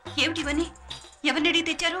 ఏమిటి ఇవన్నీ? ఎవరిని అడిగి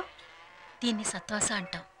తెచ్చారు? దీన్ని సత్వాస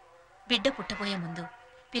అంటాం. బిడ్డ పుట్టబోయే ముందు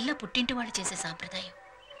పిల్ల పుట్టింటి వాళ్ళు చేసే సాంప్రదాయం.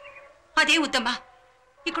 అదే వద్దమ్మా,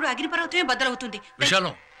 ఇక్కడ అగ్నిపర్వతమే బద్దలవుతుంది.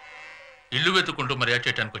 విశాలం, ఇల్లు వెతుక్కుంటూ మర్యాద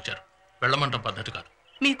చేయడానికి వచ్చారు. వెళ్ళమంటాం పద్ధతి కాదు.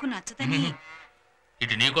 మీకు నచ్చదని.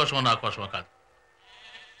 ఇది నీ కోసమో నా కోసమో కాదు,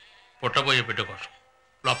 పుట్టబోయే బిడ్డ కోసం.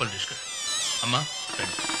 లోపల తీసుకెళ్ళి. అమ్మా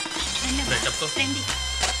చెప్పుకో.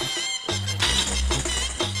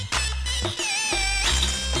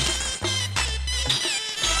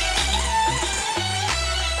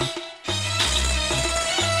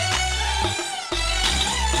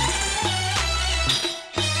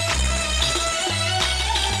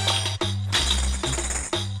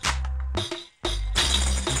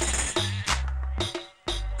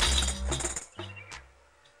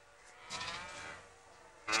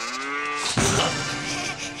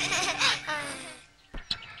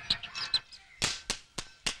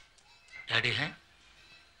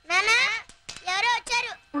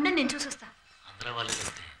 ఉండండి, నేను చూసొస్తా.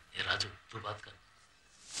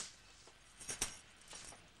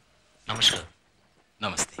 నమస్కారం.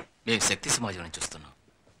 నమస్తే. మేము శక్తి సమాజం నుంచి చూస్తున్నాం.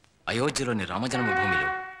 అయోధ్యలోని రామజన్మభూమిలో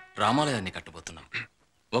రామాలయాన్ని కట్టబోతున్నాం.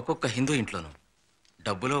 ఒక్కొక్క హిందూ ఇంట్లోనూ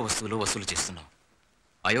డబ్బులో వస్తువులు వసూలు చేస్తున్నాం.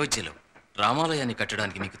 అయోధ్యలో రామాలయాన్ని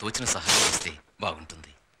కట్టడానికి మీకు తోచిన సహాయం ఇస్తే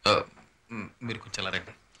బాగుంటుంది. మీరు కొంచెం అలా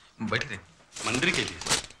రండి, బయటికి రండి. మందిరికి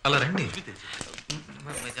అలా రండి.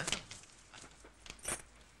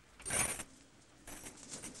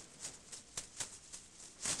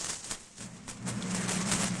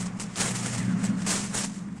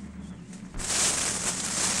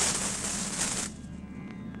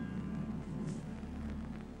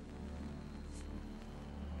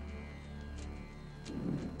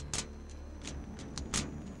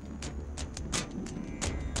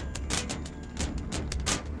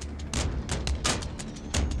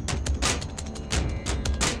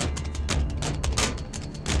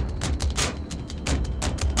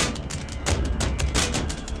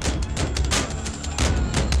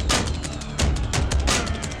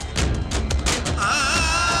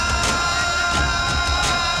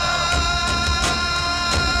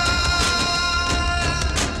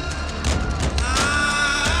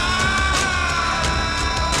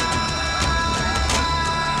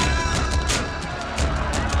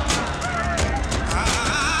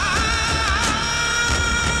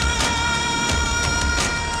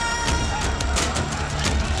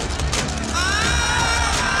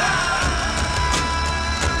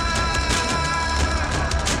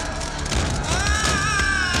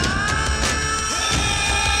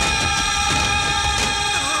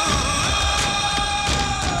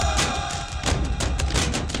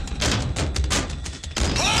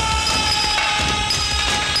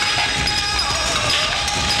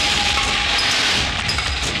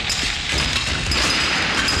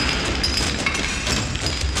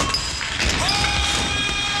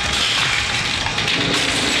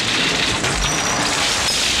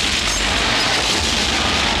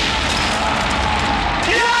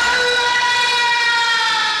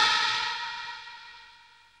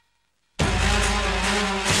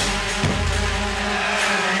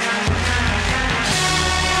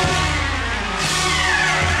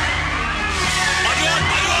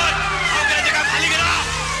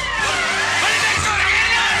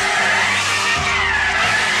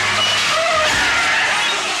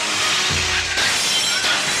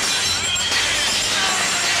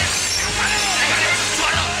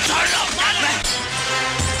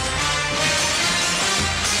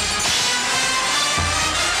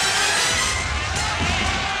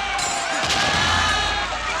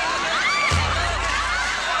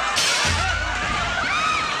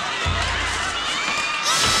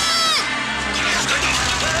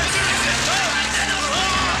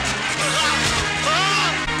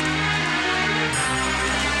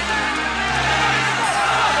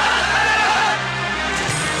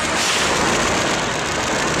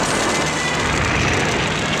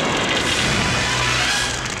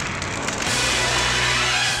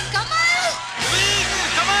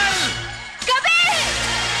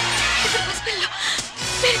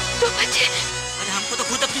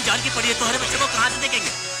 पड़ी है, तुम्हारे बच्चे को कहाँ से देखेंगे?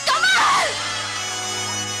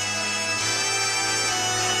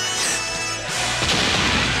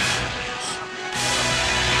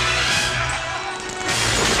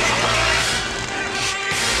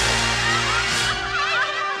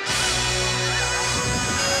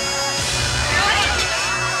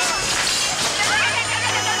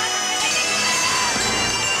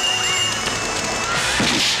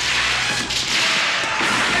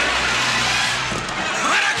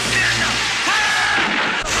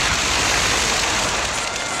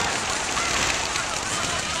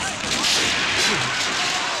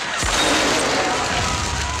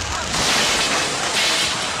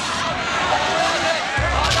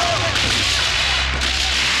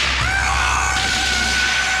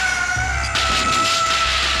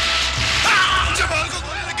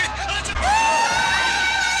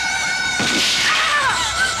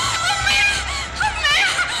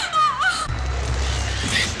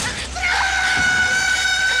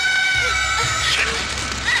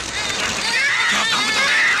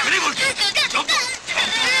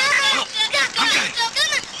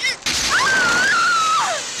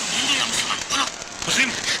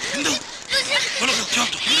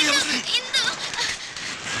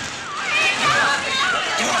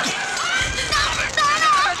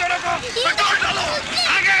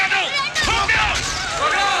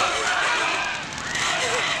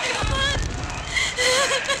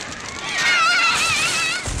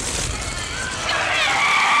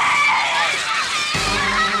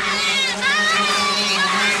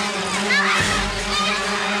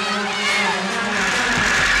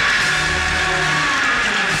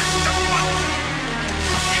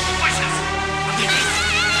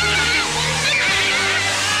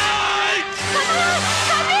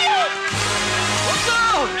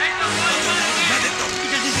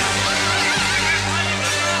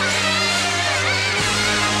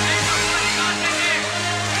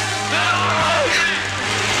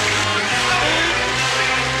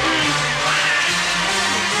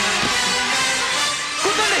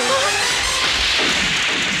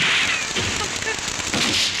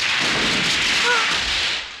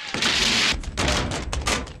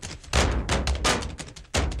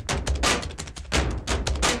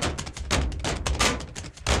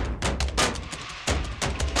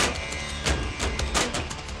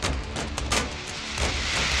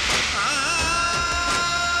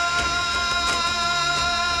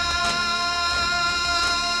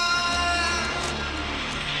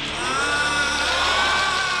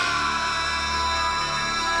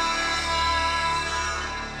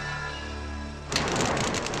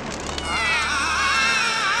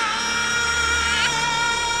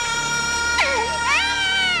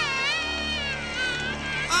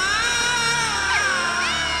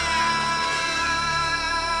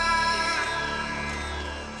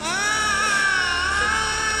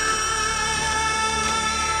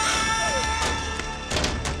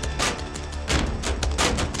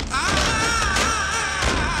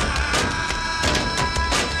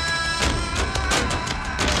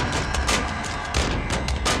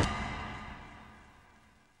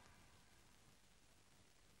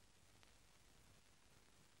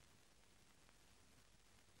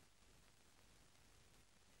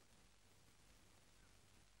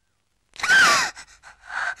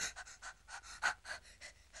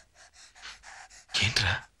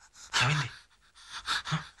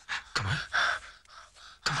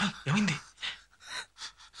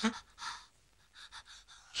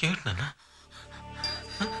 ఏమిటి నాన్న?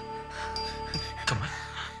 కమ్మా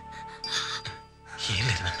ఏం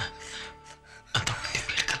లేదు నాన్న, అంత ఒకటి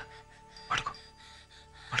వేడుకల పడుకో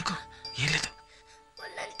పడుకో, ఏం లేదు.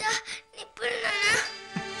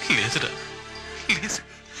 లేదురా లేదు.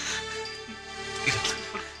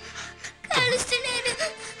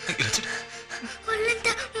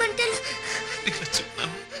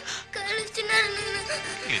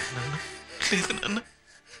 లేదు నాన్న,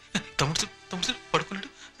 తమ్ముడు తమ్ముడు పడుకున్నాడు.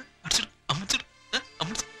 అడుచుడు అమ్మచుడు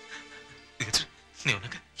అమ్మడు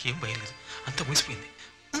నేవునాక ఏం భయం లేదు, అంత మూసిపోయింది.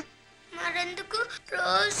 మరెందుకు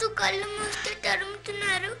రోజు కళ్ళు మూస్తే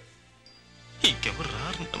తరుముతున్నారు? ఇంకెవరు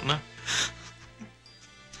రారు నాన్న.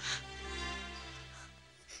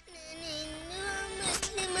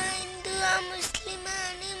 ముస్లిమా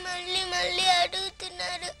అని మళ్ళీ మళ్ళీ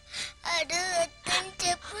అడుగుతున్నారు. అడగని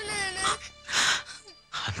చెప్పు నాన్న.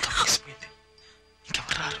 అంత మూసిపోయింది,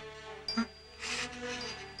 ఇంకెవరు రారు.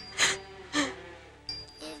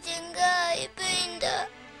 నిజంగా అయిపోయిందా?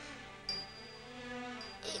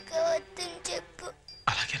 ఇక వద్దని చెప్పు.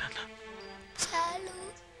 అలాగే నాన్న. చాలు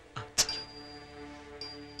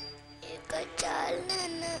ఇక చాలు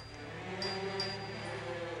నాన్న.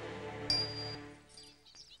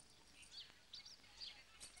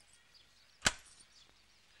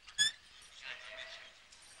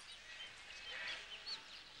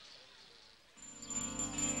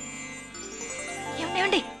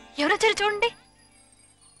 ఎవరొచ్చారు చూడండి.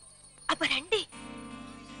 అబ్బా రండి.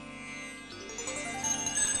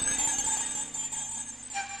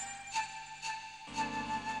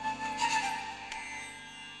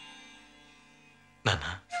 నాన్న,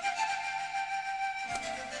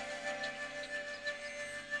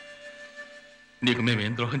 నీకు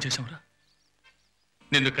మేమేం ద్రోహం చేశాంరా?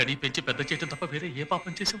 నిన్ను కనీ పెంచి పెద్ద చేయటం తప్ప వేరే ఏ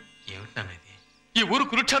పాపం చేశాం? ఏమిటి నాన్న ఇది? ఈ ఊరు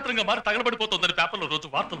కురుక్షేత్రంగా మారి తగలబడిపోతుందని పేపర్లో రోజు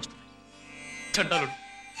వార్తలు వస్తున్నాయి. చండాలుడు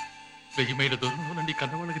 1000 మైళ్ళ దూరంలో నన్ను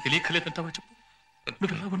కన్న వాళ్ళకి తెలియకలేదంటావా చెప్పు?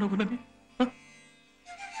 నువ్వు ఎలా ఉన్నావునని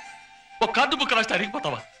ఒక కార్డు బుక్ రాస్తే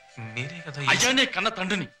అరిగిపోతావా? మీరే కదా అయ్యానే కన్న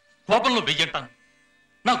తండ్రిని కోపంలో వెయ్యంటాను.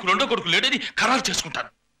 నాకు 2వ కొడుకు లేడని ఖరారు చేసుకుంటాను.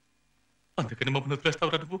 అందుకని మమ్మల్ని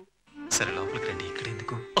వదిలేస్తావురా నువ్వు? సరే లోపలికి రండి. ఇక్కడ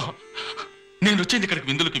ఎందుకు? నేను వచ్చింది ఇక్కడికి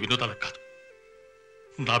విందులకి వినోదాలకు కాదు.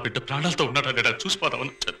 నా బిడ్డ ప్రాణాలతో ఉన్నాడని నేను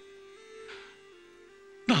చూసిపోదామని వచ్చాను.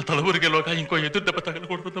 నా తల ఊరికేలోగా ఇంకో ఎదురు దెబ్బ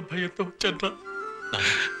తగలకూడదన్న భయంతో వచ్చాను.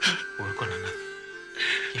 ఊరుకోనన్నా.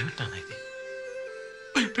 ఏమిటన్నా ఇది?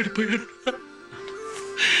 భయపడిపోయాను.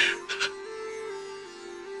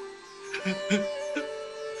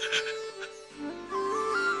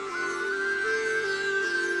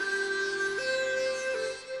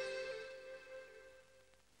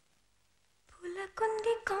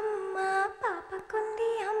 పులకుంది కొమ్మ పాపకుంది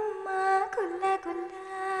అమ్మ గుల్ల గుల్ల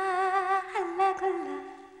అల్ల గుల్ల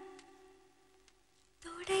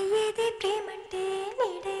తోడయ్యేది ప్రేమంటే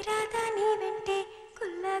నీడై రాదా నీ వెంటే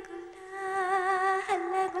గుల్ల గుల్ల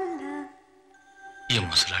అల్ల గుల్ల. ఈ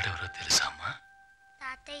ముసలాడెవరో తెలుసా అమ్మా?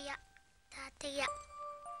 తాతయ్య తాతయ్య.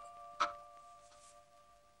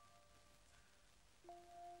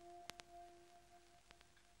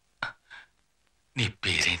 నీ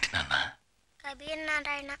పేరేంటి నాన్న? కబీర్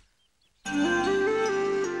నారాయణ.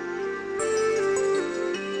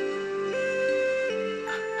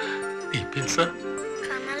 నీ పేరు sir?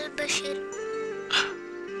 Kamal Basheer.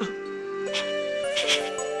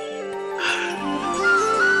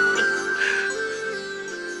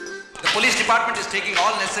 The police department is taking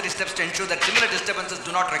all necessary steps to ensure that similar disturbances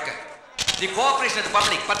do not recur. The cooperation of the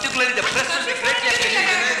public, particularly the press, will be greatly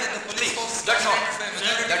appreciated. Please, that's all.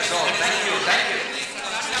 That's all. Thank you. Thank you.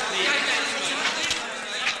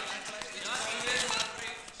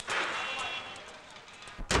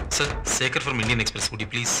 Sir, Sekhar from Indian Express, would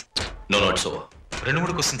you please? No, no, it's over.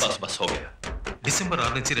 2-3 questions. Bus हो गया. December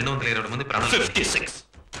 6 నుంచి 220 మంది ప్రాణాలు 56.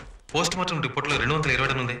 Post mortem రిపోర్ట్లో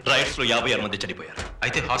 220 ఉంది. Rights లో 56 మంది చనిపోయారు.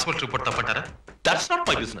 అయితే hospital report తప్పంటారా? That's not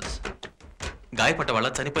my business. గాయపడ్డ వాళ్ళ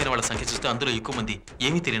చనిపోయిన వాళ్ళ సంఖ్య చూస్తే అందులో ఎక్కువ మంది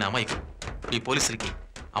ఏమీ తెలియని అమాయకులు. ఈ పోలీసులకి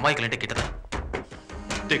అమాయకులంటే గిట్టదా?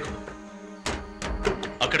 దేఖో,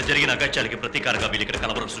 అక్కడ జరిగిన అగాత్యాలకి ప్రతీకారంగా వీళ్ళు ఇక్కడ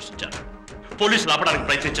కలవరం సృష్టించారు. పోలీసులు ఆపడానికి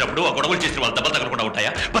ప్రయత్నించినప్పుడు ఆ గొడవలు చేసిన వాళ్ళు దెబ్బలు తగలకుండా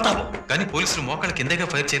ఉంటాయా? బతావో. కానీ పోలీసులు మోకాళ్ళ కిందగా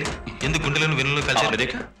ఫైర్ చేయాలి. ఎందుకు గుండెలను వెన్నులను కలిసి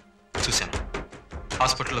చూశాను.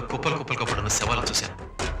 హాస్పిటల్లో కుప్పలు కప్పడం శవాలు చూశాను.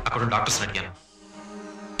 అక్కడ డాక్టర్స్ అడిగాను.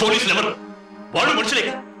 పోలీసులు ఎవరు? వాళ్ళు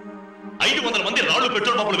మనుషులేగా. 500 మంది రాళ్లు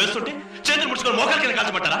పెట్రోల్ పంపులు వేస్తుంటే చేతులు ముడుచుకొని మోకాల కింద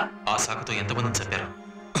కాల్చమంటారా? ఆ సాకుతో ఎంతమందిని చంపారు?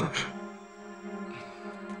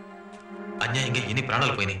 అన్యాయంగా ఎన్ని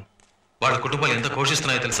ప్రాణాలు పోయినాయి? వాళ్ళ కుటుంబాలు ఎంత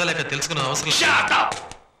ఘోషిస్తున్నాయో తెలుసా? లేక తెలుసుకున్న అవసరం?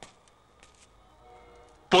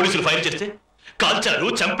 పోలీసులు ఫైర్ చేస్తే కాల్చారు,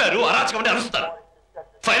 చంపారు, అరాచకమని అరుస్తారు.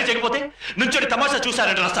 ఫైర్ చేయకపోతే నుంచోడి తమాషా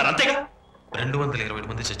చూశారని రాస్తారు. అంతేగా. 220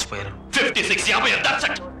 మంది చచ్చిపోయారు. 56, 50. That's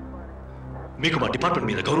it. మీకు మా డిపార్ట్మెంట్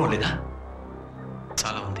మీద గౌరవం లేదా?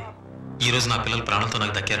 చాలా ఉంది. ఈ రోజు నా పిల్లలు ప్రాణాలతో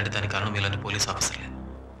నాకు దక్కారంటే దానికి కారణం ఇలాంటి పోలీస్ ఆఫీసర్లే.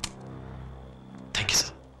 Thank you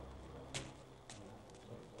sir.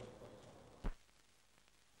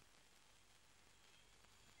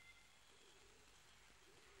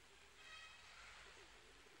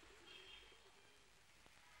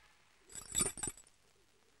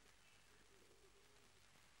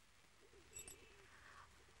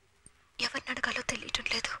 ఎవరిని అడగాలో తెలియటం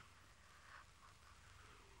లేదు.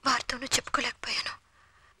 వారితోనూ చెప్పుకోలేకపోయాను.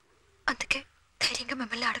 అందుకే ధైర్యంగా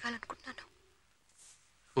మిమ్మల్ని అడగాలనుకుంటున్నాను.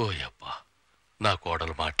 ఓయబ్బా, నా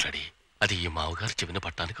కోడలు మాట్లాడి అది ఈ మావగారు చెవిన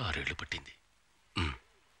పట్టానికి 6 ఏళ్లు పట్టింది.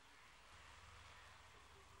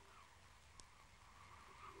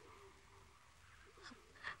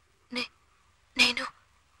 నేను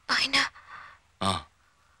ఆయన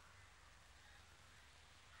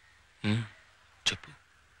చెప్పు.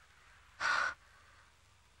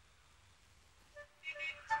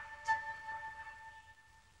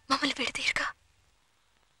 మమ్మల్ని విడదీయరుగా.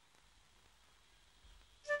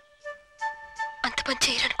 అంత పని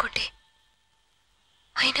చేయరనుకోండి.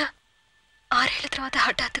 అయినా 6 ఏళ్ల తర్వాత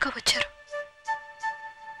హఠాత్తుగా వచ్చారు.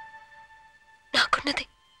 నాకున్నది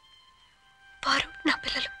వారు, నా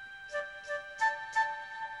పిల్లలు.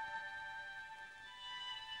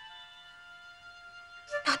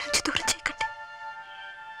 నా నుంచి దూరం చేయకండి.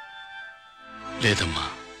 లేదమ్మా,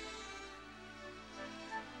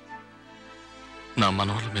 నా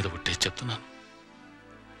మనవల మీద ఒట్టేసి చెప్తున్నాను.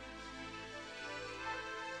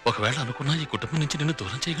 ఒకవేళ అనుకున్నా ఈ కుటుంబం నుంచి నిన్ను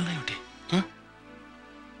దూరం చేయగలనా ఏమిటి?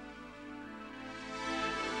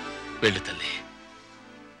 వెళ్ళి తల్లి,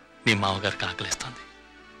 నీ మామగారికి ఆకలిస్తోంది.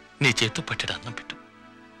 నీ చేతితో పట్టెడు అన్నం పెట్టు.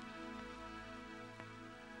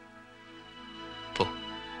 పో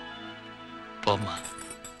పోమ్మా.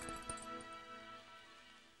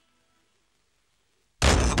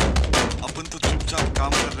 अपन तो चुपचाप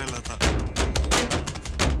काम कर रहे था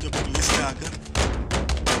जब पुलिस ने आकर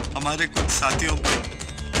हमारे कुछ साथियों पे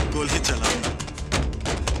गोली चला दी।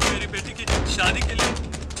 मेरी बेटी की शादी के लिए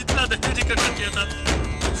जितना दहेज इकट्ठा किया था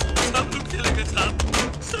सब लूट के ले गए साहब,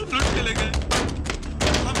 सब लूट के ले गए।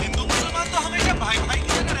 हम हिंदू मुसलमान तो हमेशा भाई भाई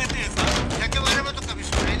की तरह रहते हैं साहब। क्या के बारे में तो कभी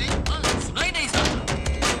सुना ही नहीं। सुना ही नहीं साहब।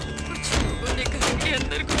 कुछ लोगों ने घर के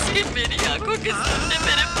अंदर घुसी मेरी आंखों के सामने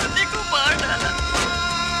मेरे पति को मार डाला।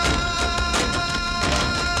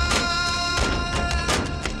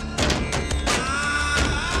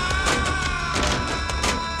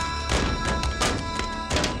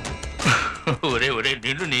 ఒరే ఒరే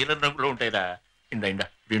నీళ్లు నీళ్ళ రంగులో ఉంటాయిరా. ఇందా ఇందా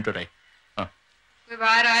దీంతో రాయి. कोई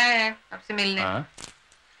बाहर आया है आपसे मिलने।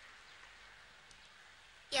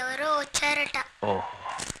 ఎవరో వచ్చారట. ఓహో,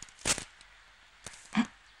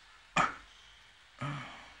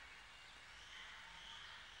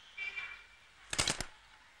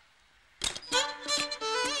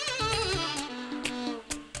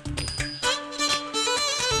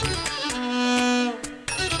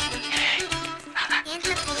 ఏం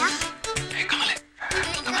సత్యా?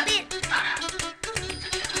 కబీర్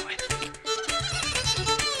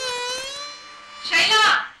शैला,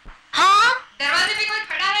 हाँ दरवाजे पे कोई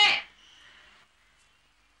खड़ा है।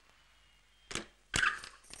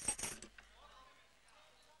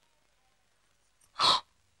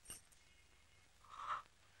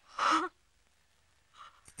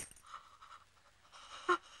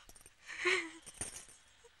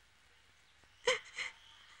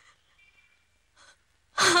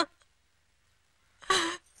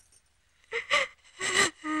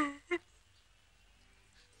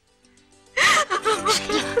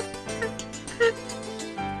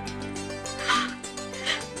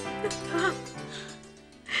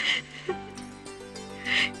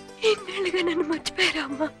 ఇన్నేళ్ళుగా నన్ను మర్చిపోయారా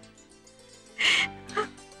అమ్మా?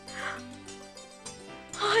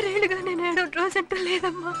 6 ఏళ్ళుగా నేను ఏడో రోజంటూ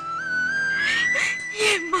లేదమ్మా.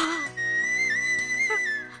 ఏమ్మా,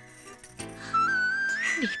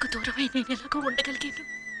 నీకు దూరమై నేను ఎలాగో ఉండగలిగాను.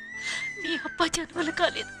 మీ అబ్బా చదువులు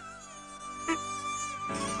కాలేదు.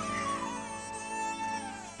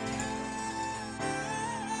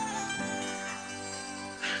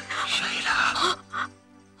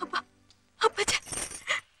 అబ్బా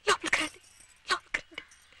లోపలికి రండి, లోపలికి రండి.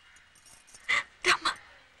 రమ్మా.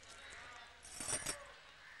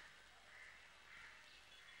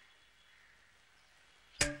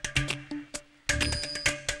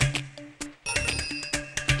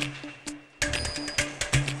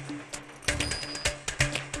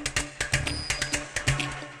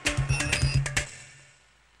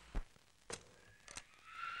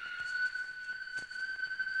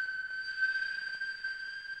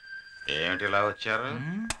 ఏమిటి ఇలా వచ్చారు?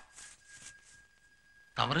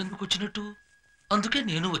 తమరెందుకు వచ్చినట్టు? అందుకే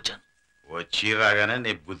నేను వచ్చాను. వచ్చి రాగానే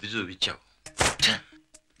నీ బుద్ధి చూపించావు.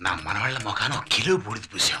 నా మనవాళ్ళ ముఖాన 1 కిలో బూడిద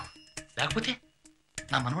పూసావు. లేకపోతే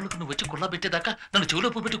నా మనవాళ్ళకు నువ్వు వచ్చి కుళ్ళ పెట్టేదాకా నన్ను చెవిలో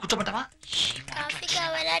పెట్టి కూర్చోమంటావా? కాఫీ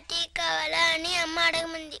కావాలా టీ కావాలా అని అమ్మ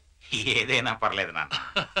అడగమంది. ఏదైనా పర్లేదు నాన్న.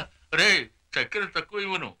 రే చక్కెర తక్కువ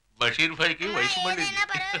ఇవ్వను. బషీర్ భాయ్కి వయసు పడింది.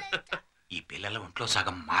 ఈ పిల్లల ఒంట్లో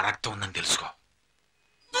సగం మా రక్తం ఉందని తెలుసుకో.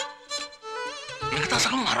 మిగతా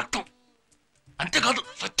సగం మా రక్తం, అంతేకాదు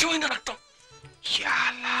స్వచ్ఛమైన రక్తం.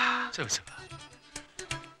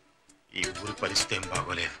 ఈ ఊరి పరిస్థితి ఏం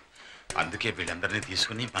బాగోలేదు. అందుకే వీళ్ళందరినీ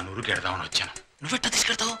తీసుకుని మన ఊరికి వెడదామని వచ్చాను. నువ్వెట్టా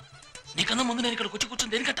తీసుకెళ్తావు? నీకన్నా ముందు నేను ఇక్కడికి వచ్చి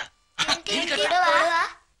కూర్చుని దేనికట్ట?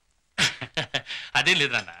 అదేం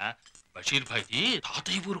లేదు నాన్న, బషీర్ భాయ్కి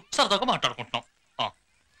తాతయ్య ఊరు, సరదాగా మాట్లాడుకుంటున్నాం.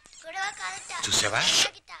 చూసావా?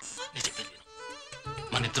 నేను చెప్పేది విను.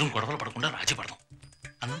 మన ఇద్దరం గొడవలు పడకుండా రాజీ పడదాం.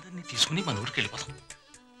 అందరినీ తీసుకుని మన ఊరికి వెళ్ళిపోతాం.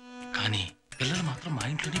 కానీ పిల్లలు మాత్రం మా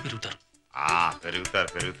ఇంట్లోనే పెరుగుతారు.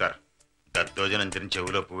 పెరుగుతారు. దద్దోజనం తిని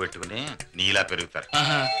చెవులో పువ్వు పెట్టుకుని నీలా పెరుగుతారు.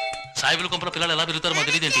 సాయిబుల కొంపల పిల్లలు ఎలా పెరుగుతారో మాకు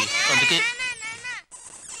తెలియదేంటి? అందుకే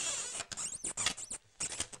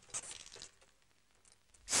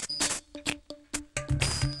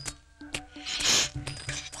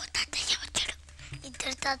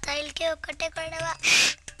ఇద్దరు తాతయ్యలకి ఒక్కటే గొడవ.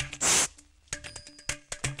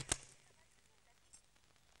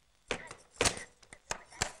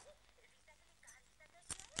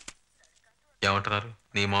 ఏమంటున్నారు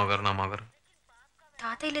నీ మావగారు నా మావగారు?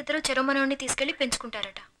 తాతయ్యలిద్దరూ చెరమనోడిని తీసుకెళ్లి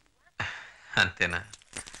పెంచుకుంటారట. అంతేనా?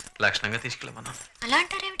 లక్షణంగా తీసుకెళ్ళమన్నా. అలా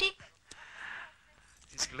అంటారేమిటి?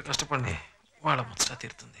 తీసుకెళ్ళి కష్టపడి వాళ్ళ ముచ్చట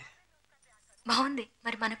తీరుతుంది. బాగుంది.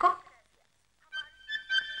 మరి మనకో?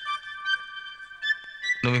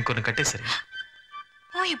 నువ్వు ఇంకొన్ని కట్టేసరి.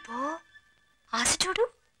 ఓయిపో ఆశ చూడు.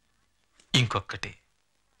 ఇంకొక్కటి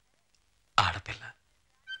ఆడపిల్ల.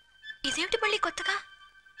 ఇదేమిటి మళ్ళీ కొత్తగా?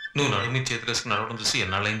 నువ్వు నడుము మీద చేతులు వేసుకుని నడవడం చూసి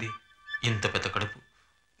ఎన్నాళ్ళైంది? ఇంత పెద్ద కడుపు.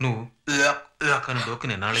 నువ్వు అని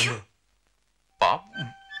డోకుని ఎన్నాళ్ళైందో?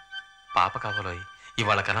 పాప కావాలో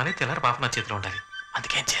ఇవాళ కనాలి, తెల్లారి పాప నా చేతిలో ఉండాలి.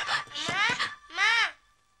 అందుకేం చేద్దాం.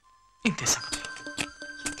 ఇంతే సంగతులు.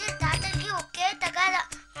 తాతకి ఒకే తగాద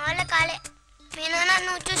వాళ్ళ కాలే. మీ నాన్న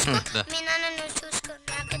నువ్వు చూసుకో, మీ నాన్న నువ్వు చూసుకో.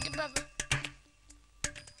 నాకద్దు బాబు.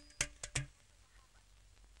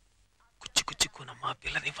 కుచ్చుకున్నమ్మా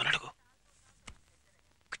పిల్లని వనడుగు.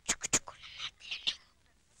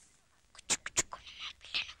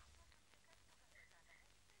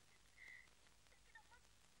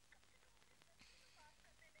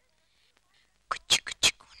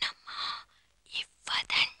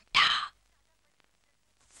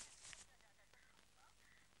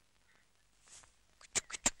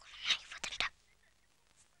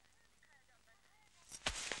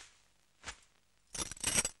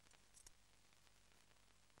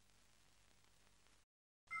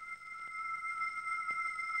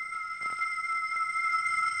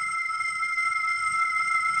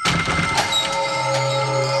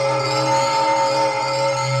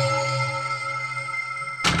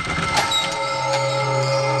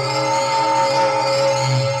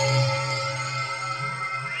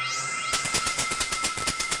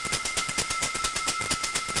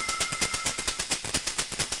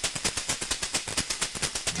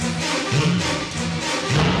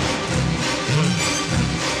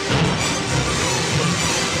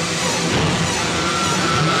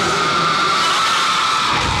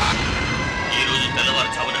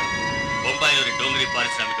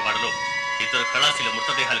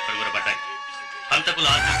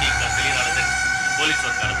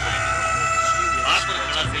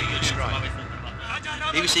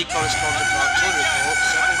 BBC correspondent Martin reports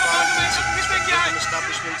several violent incidents when Indian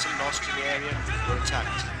establishments and mosques in the area were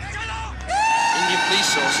attacked. Indian police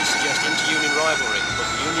sources suggest inter-union rivalry, but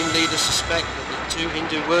the union leaders suspect that the two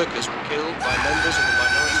Hindu workers were killed by members of the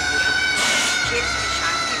minority Muslim community. क्षेत्र में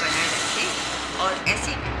शांति बनाए रखें और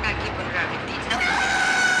ऐसी घटना की पुनरावृत्ति न हो।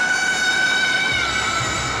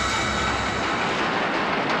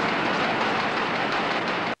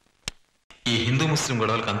 ఈ హిందూ ముస్లిం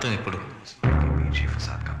గొడవలకు అంతం ఎప్పుడు?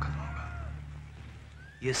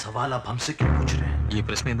 ये सवाल आप हमसे क्यों पूछ रहे हैं? ఈ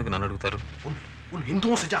ప్రశ్న ఎందుకు నన్ను అడుగుతారు? उन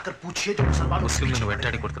हिंदुओं से जाकर पूछिए जो मुसलमानों ముస్లింలను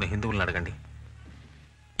వెంటాడి కొడుతున్న హిందువులను అడగండి.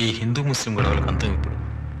 ఈ హిందూ ముస్లిం గొడవలకు అంతం ఎప్పుడు?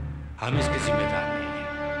 हम इसके जिम्मेदार नहीं हैं।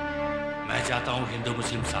 मैं चाहता हूँ हिंदू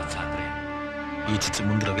मुस्लिम साथ साथ रहें। ఈ చిచ్చు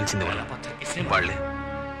ముందు రగిల్చింది వాళ్ళే.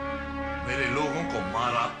 मेरे लोगों को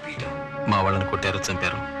मारा पीटा। మా వాళ్ళని కొట్టారు,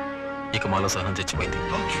 చంపారు. ఇక మాలో సహనం చచ్చిపోయింది.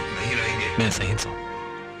 మేము సహించాం.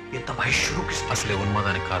 అసలే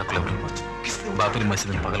ఉన్మాదానికి కారకులు ఎవరు? బాబరీ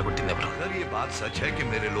మసీదుని పగలగొట్టింది ఎవరు?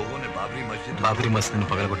 బాబరీ మసీదుని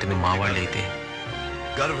పగలగొట్టింది మా వాళ్ళే అయితే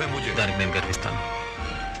దానికి నేను గర్విస్తాను.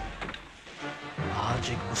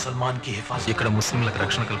 ఇక్కడ ముస్లింలకు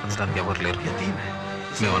రక్షణ కల్పించడానికి ఎవరు లేరు.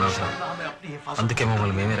 మేము అనవసరం. అందుకే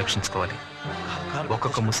మమ్మల్ని మేమే రక్షించుకోవాలి.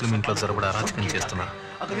 ఒక్కొక్క ముస్లిం ఇంట్లో జరబడి అరాచకం చేస్తున్నారు.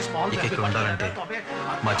 ఇక ఇక్కడ ఉండాలంటే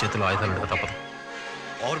మా చేతిలో ఆయుధాలు ఉండక తప్పదు.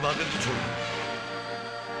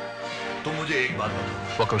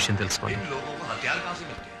 ఒక విషయం తెలుసుకోండి,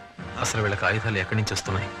 అసలు వీళ్ళకి ఆయుధాలు ఎక్కడి నుంచి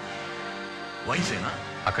వస్తున్నాయి?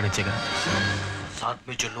 అక్కడి నుంచేగా.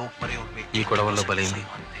 ఈ గొడవల్లో బలైంది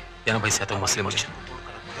 80% ముస్లింలు.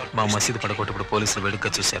 మా మసీదు పడగొట్టప్పుడు పోలీసులు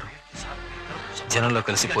వేడుకగా చూశారు. జనంలో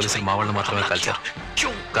కలిసి పోలీసులు మా వాళ్ళని మాత్రమే కాల్చారు.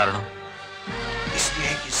 కారణం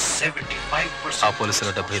ఆ పోలీసుల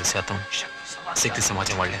 75% శక్తి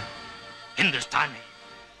సమాజం వాళ్ళే.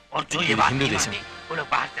 ఇది హిందూ దేశం.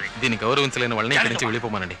 దీన్ని గౌరవించలేని వాళ్ళని ఇక్కడి నుంచి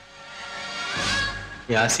వెళ్ళిపోమనండి.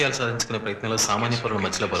 ఈ ఆశయాలు సాధించుకునే ప్రయత్నంలో సామాన్య పౌరుల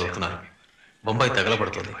మధ్యలో బలుగుతున్నారు. బొంబాయి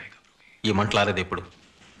తగలబడుతుంది. ఈ మంటలారేది ఎప్పుడు?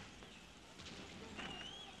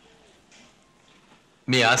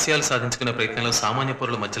 మీ ఆశయాలు సాధించుకునే ప్రయత్నంలో సామాన్య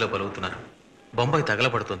పౌరుల మధ్యలో బలుగుతున్నారు. బొంబాయి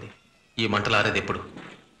తగలబడుతుంది. ఈ మంటలారేది ఎప్పుడు?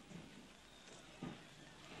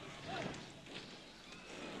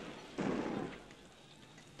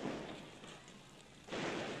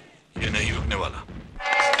 ये नहीं रुकने वाला।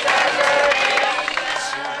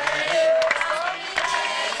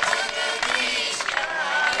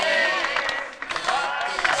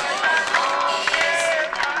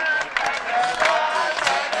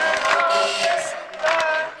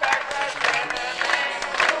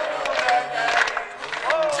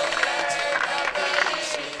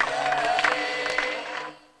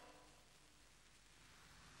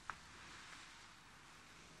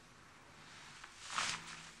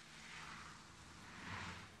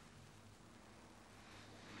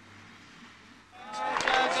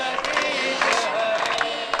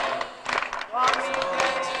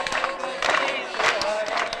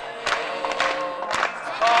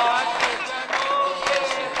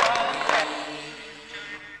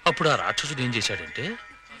 అప్పుడు ఆ రాక్షసుడు ఏం చేశాడంటే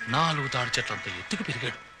 4 తాడి చెట్లంత ఎత్తుకు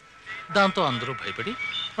పెరిగాడు. దాంతో అందరూ భయపడి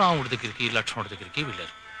రాముడి దగ్గరికి లక్ష్మణుడి దగ్గరికి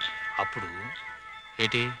వెళ్ళారు. అప్పుడు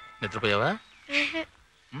ఏంటి నిద్రపోయావా?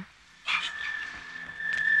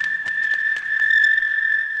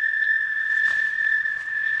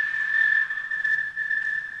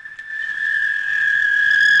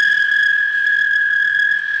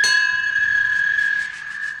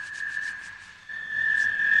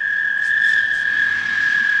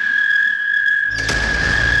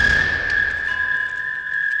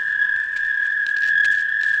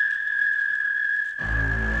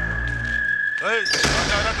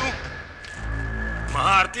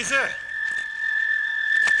 महाआरती से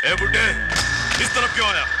ए बुड्ढे इस तरफ क्यों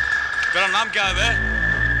आया? तेरा नाम क्या है?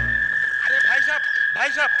 अरे भाई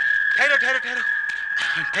साहब ठहरो ठहरो ठहरो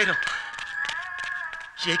ठहरो।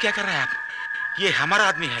 ये क्या कर रहा है आप? ये हमारा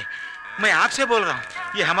आदमी है, मैं आपसे बोल रहा हूँ,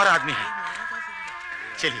 ये हमारा आदमी है।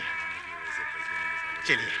 चलिए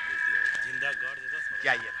चलिए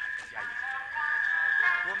जाइए जाइए,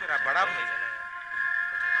 वो मेरा बड़ा भाई है।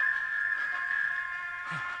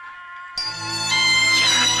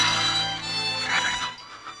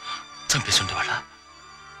 చంపేసుండేవాళ్ళ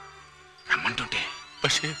రమ్మంటుంటే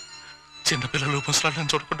బషీర్ చిన్నపిల్లలు ముసలాళ్ళని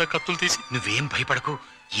చూడకుండా కత్తులు తీసి నువ్వేం భయపడకు,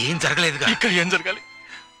 ఏం జరగలేదుగా. ఇంకా ఏం జరగాలి?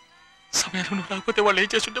 సమయంలో నువ్వు రాకపోతే వాళ్ళు ఏం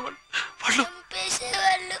చేస్తుండేవాళ్ళు? వాళ్ళు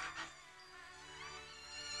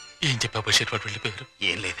ఏం చెప్పావు బషీర్? వాడు వెళ్ళిపోయారు.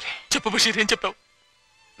 ఏం లేదులే. చెప్పు బషీర్, ఏం చెప్పావు?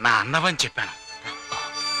 నా అన్నవని చెప్పాను.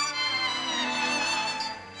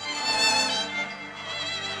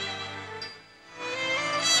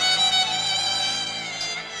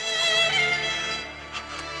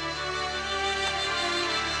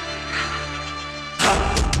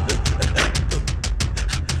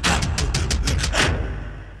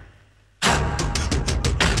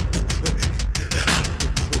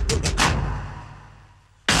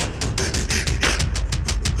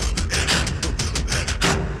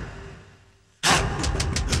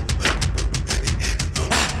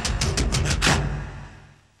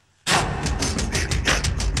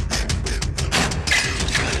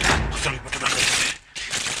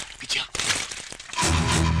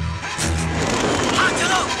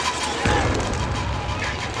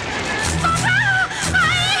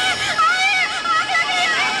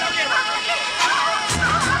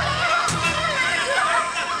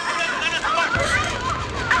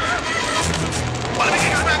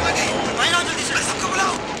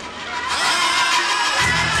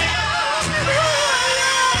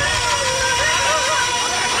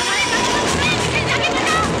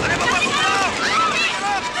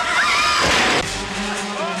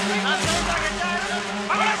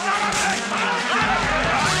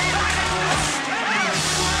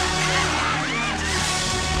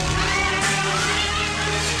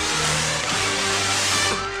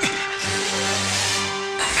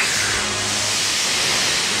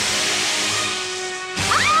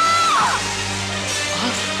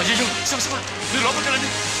 మీరు లోపలికి వెళ్ళండి,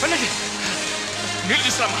 వెళ్ళండి. నీళ్ళు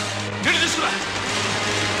తీసుకురామ్మా, నీళ్ళు తీసుకురా.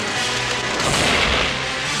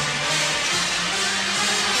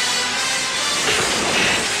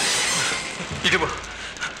 ఇదిగో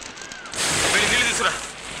వెళ్ళి నీళ్ళు తీసుకురా.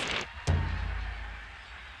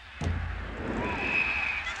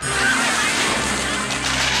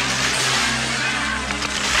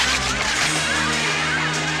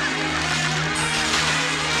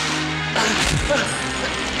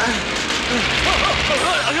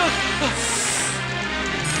 అయ్యో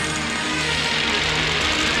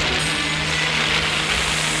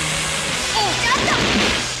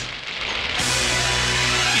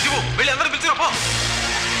ఇదిగో వెళ్ళి అందరూ పిలుచురా పో.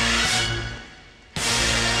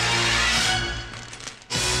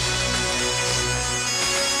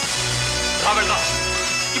 రా వెళ్దాం,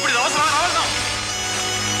 ఇప్పుడు ఇది అవసరం. రా వెళ్దాం.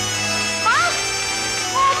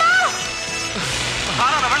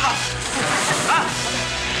 వెళ్దాం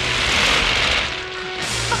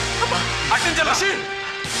అట్టించాలి.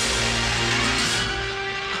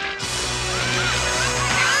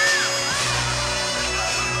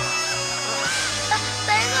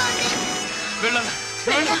 వెళ్ళాలి,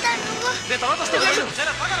 నేను తర్వాత వస్తాను. వెళ్ళు,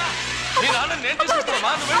 నీ నాన్న నేను తీసుకొస్తాను.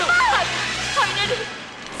 మా నువ్వు వెళ్ళు.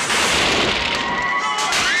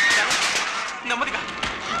 నెమ్మదిగా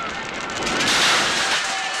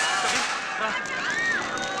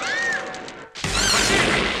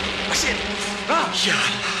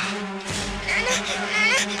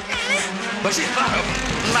బషీర్,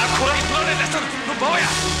 నా కూర ఇంట్లోనే తెస్తాను. నువ్వు పోవయా.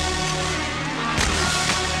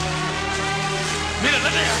 మీరు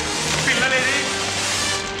వెళ్ళయ్యా. పిల్లలేది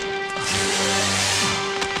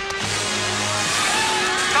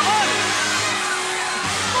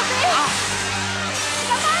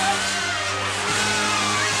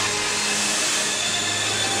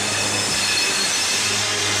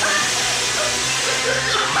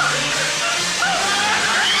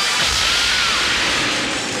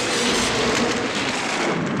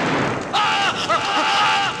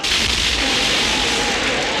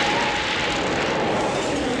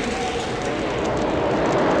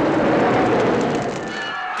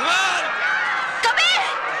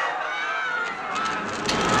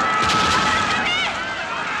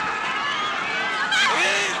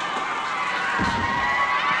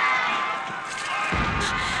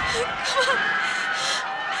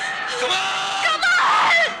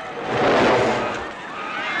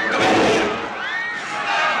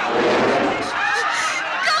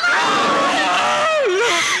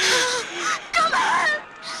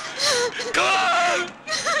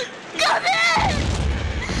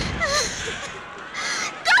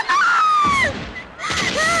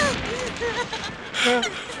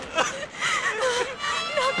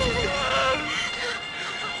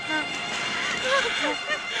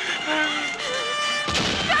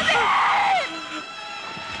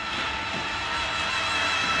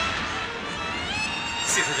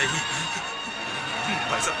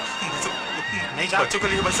नहीं साहब, बच्चों को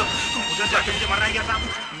लिए भाई साहब, उधर जाके मुझे मरना है क्या साहब?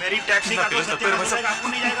 मेरी टैक्सी का तो सत्य भाई साहब, आपको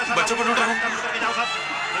नहीं जाएगा साहब। बच्चों को ढूंढ रहा हूँ, करके जाओ साहब।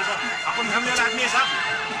 नहीं साहब, अपन हमने वाला आदमी है साहब,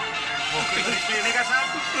 वो लेने का साहब,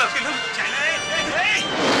 चले।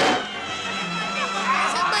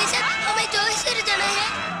 सब भाई साहब, हमें जो सिर जाना है।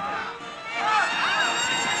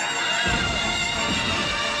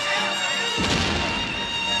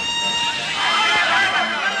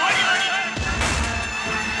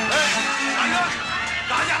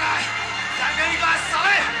 कहाँ जा रहा है? जाएगा कहाँ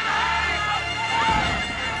साले?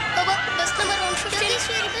 बाबा, बस नंबर 150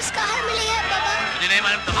 मेरी बस कहाँ मिलेगा बाबा? मुझे नहीं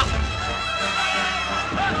मालूम तमाम।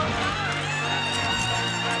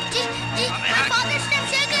 जी, my father's name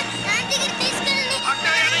Shaker. Aunty की तीस करनी, आंटी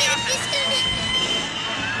की तीस करनी।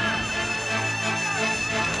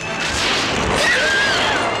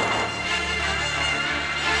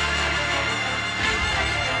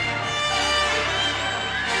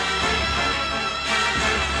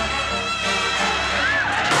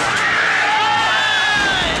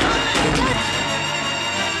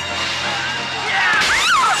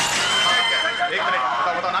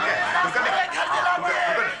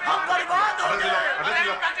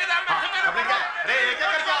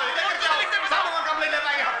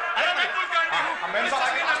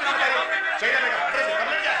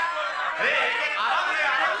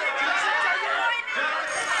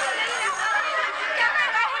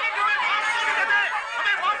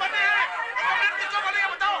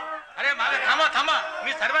 अरे मारे थांबा थांबा,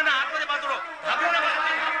 मी सर्वांना आतमध्ये पाठवतो.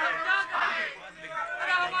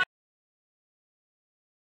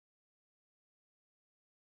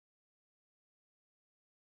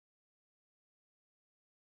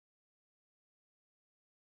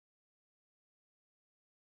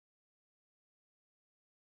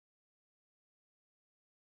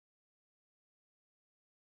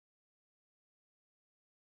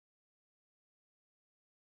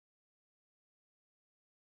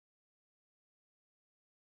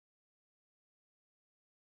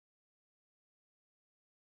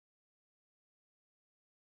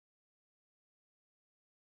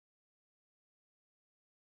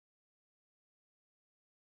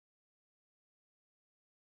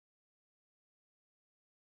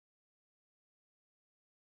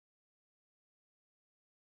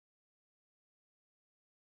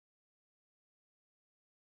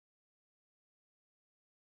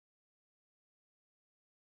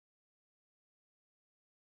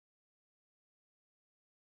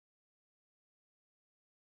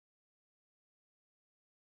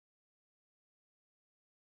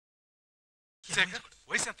 శేఖర్,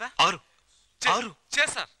 వయసు ఎంత? 6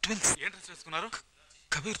 సార్. ట్విన్స్. ఏం డ్రెస్ వేసుకున్నారు?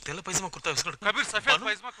 కబీర్ తెల్ల పైజమా కుర్తా వేసుకున్నాడు. కబీర్ సఫేద్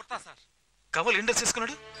పైజమా కుర్తా సార్. కవల్ ఏం డ్రెస్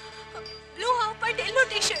వేసుకున్నాడు? Blue half and yellow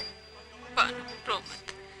T shirt. Banu,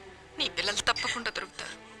 రోమత్, నీ పిల్లలు తప్పకుండా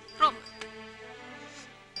దొరుకుతారు. రోమత్,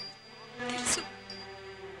 తెలుసు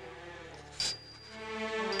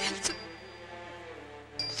తెలుసు.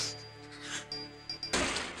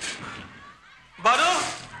 బాను,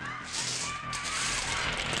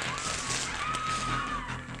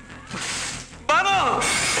 బాను,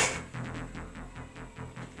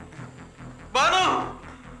 బాను.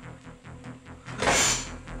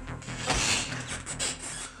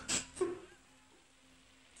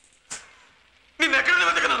 నిన్ను ఎక్కడ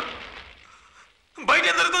వెతకన్నాను? బయట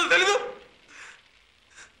ఏం జరుగుతుందో తెలీదు.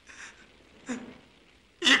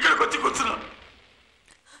 ఇక్కడికి వచ్చి కూర్చున్నా.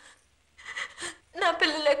 నా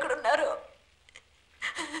పిల్లలు ఎక్కడున్నారో,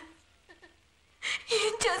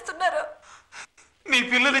 ఏం చేస్తున్నారో? నీ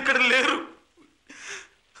పిల్లలు ఇక్కడ లేరు,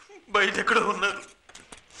 బయట ఎక్కడో ఉన్నారు.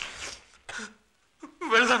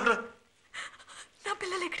 వెళ్దాం రా. నా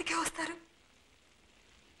పిల్లలు ఎక్కడికి వస్తారు?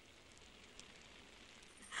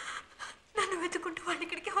 నన్ను వెతుకుంటూ వాళ్ళు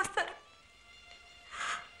ఇక్కడికి వస్తారు.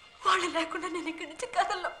 వాళ్ళు లేకుండా నేను ఇక్కడి నుంచి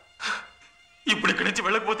కదలను. ఇప్పుడు ఇక్కడి నుంచి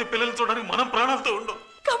వెళ్ళకపోతే పిల్లలు చూడడానికి మనం ప్రాణాలతో ఉండం.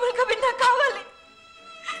 కమల్ కబీర్ నాకు కావాలి.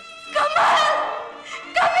 కమల్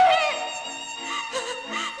కబీర్,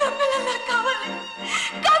 నా పిల్లలు నాకు కావాలి.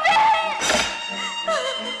 కబీర్,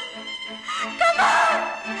 కమల్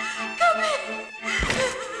కబీర్,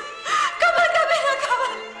 కమల్ కబీర్ నాకు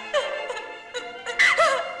కావాలి.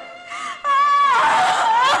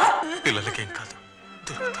 పిల్లలకేం కాదు,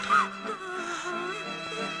 దొరుకుతారు,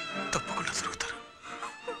 తప్పకుండా దొరుకుతారు.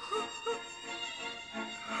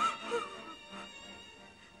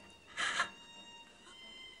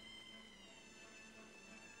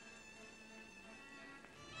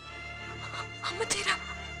 అమ్మ చీర,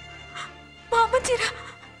 మా అమ్మ చీర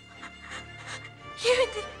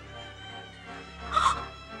ఏమైంది?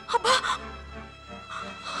 అబ్బా,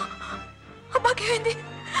 అబ్బాకేమైంది?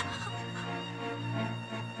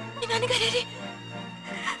 మీ నాన్నగారేరి?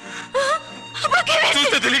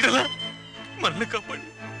 చూస్తే తెలియటలా మన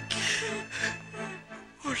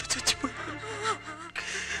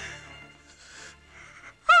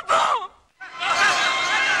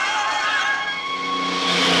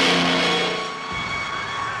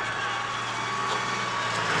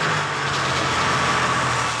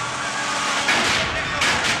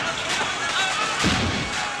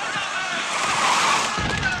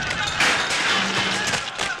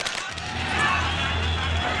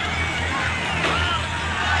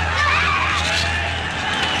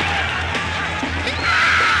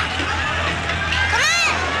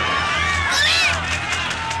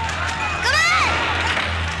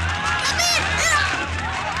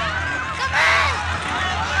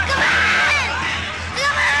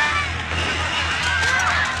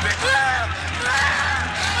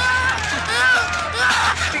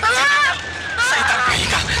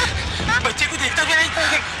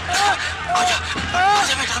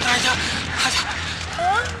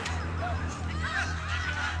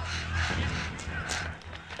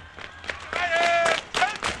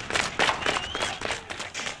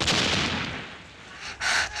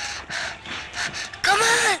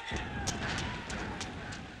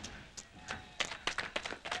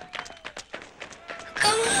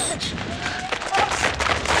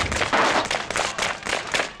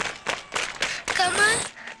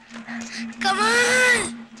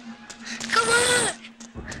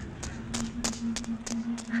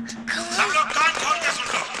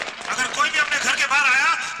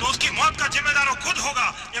होगा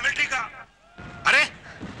ये मिलिट्री का। अरे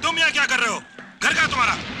तुम यहाँ क्या कर रहे हो? घर का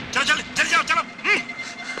तुम्हारा? चलो चल चल जाओ चलो।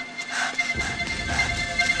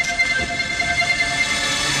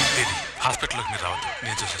 హాస్పిటల్లోకి మీరు రావద్దు,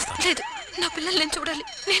 నేను చూసేస్తాను. లేదు, నా పిల్లలు నేను చూడాలి.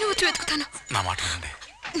 నేను వచ్చి వెతుకుతాను. నా మాట వినండి.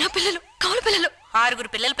 నా పిల్లలు కౌలు పిల్లలు.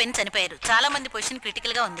 6 పిల్లలు పైన చనిపోయారు. చాలా మంది పొజిషన్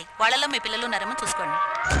క్రిటికల్ గా ఉంది. వాళ్ళలో మీ పిల్లలు ఉన్నారేమో చూసుకోండి.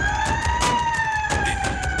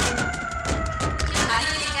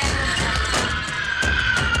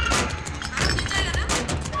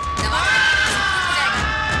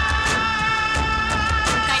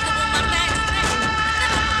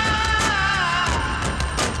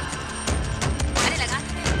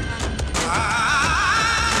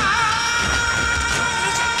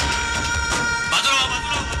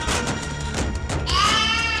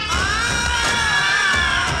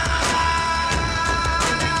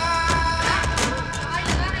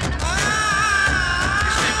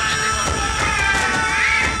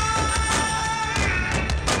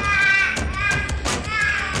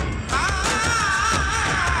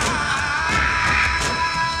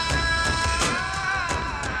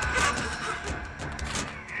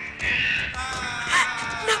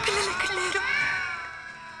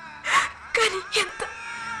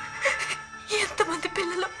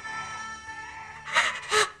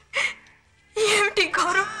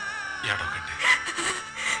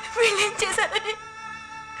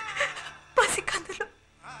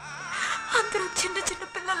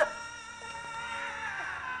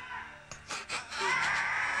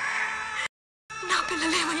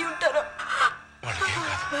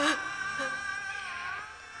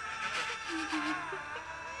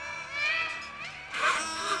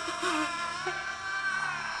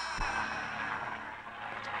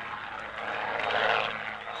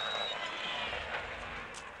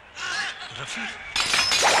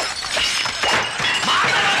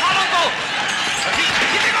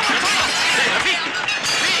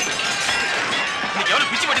 నీకెవరు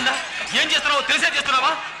పిచ్చి పడిందా? ఏం చేస్తున్నావో తెలిసే చేస్తున్నావా?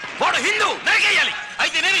 వాడు హిందూ, నరికేయాలి.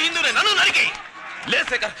 అయితే నేను హిందూనే, నన్ను నరికేయి. లేదు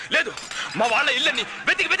శేఖర్, లేదు. మా వాళ్ళ ఇళ్ళని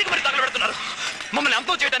వెతికి వెతికి మరి తగలబెడుతున్నారు. మమ్మల్ని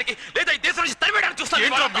అంతం చేయడానికి లేదా ఈ దేశం నుంచి తరివేయడానికి చూస్తారు.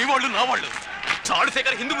 మీ వాళ్ళు నా వాళ్ళు చాలు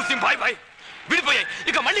శేఖర్. హిందూ ముస్లిం బాయ్ బాయ్ విడిపోయాయి,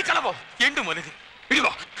 ఇక మళ్ళీ కలవో. ఏంటో మనది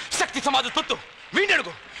ఇదిగో శక్తి సమాజ తొత్తు. వీడిని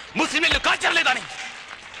అడుగు, ముస్లింలు కాల్చలేదా అని.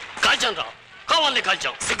 కాల్చాం రా, కావాలని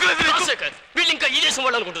కాల్చాం. శేఖర్, వీళ్ళు ఇంకా ఈ దేశం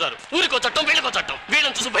వాళ్ళు అనుకుంటున్నారు. ఊరికో చట్టం, వీళ్ళకో చట్టం.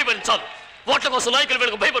 వీళ్ళని చూసి భయపడి చాలు. ఓట్ల కోసం నాయకులు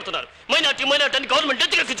వీళ్ళకు భయపడుతున్నారు. మైనార్టీ అని గవర్నమెంట్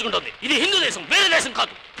ఎత్తుకెక్కించుకుంటుంది. ఇది హిందూ దేశం, వేరే దేశం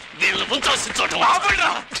కాదు. వీళ్ళని ఉంచాల్సిన చోట.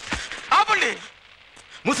 ఆపండి.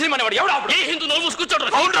 ముస్లిం అనేవాడు ఎవడు? ఆపడు. ఏ హిందూ నోరు మూసి కూర్చోడు.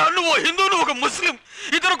 అవునరా, నువ్వు హిందూ, నువ్వు ఒక ముస్లిం.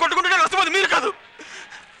 ఇద్దరు కొట్టుకుంటుంటే కష్టపడి మీరు కాదు.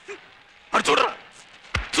 అటు చూడరా,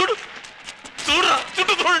 చూడు చూడరా,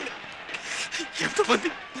 చుట్టూ చూడండి ఎంతమంది.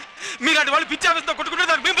 మీలాంటి వాళ్ళు పిచ్చి ఆవేశంతో కొట్టుకుంటే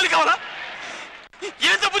దానికి మేము బలి కావాలా?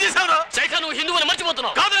 ఏం తప్పు చేశావురా? శేఖర్, నువ్వు హిందూ అని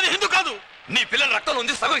మర్చిపోతున్నావు. కాదు, నేను హిందూ కాదు. నీ పిల్లల రక్తంలో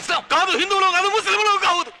ఉంది సగం ఇస్తాం. కాదు, హిందువులో కాదు, ముస్లింలో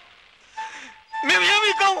కావద్దు. మేము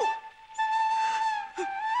ఏమీ కావు.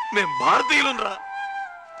 మేము భారతీయులు రా.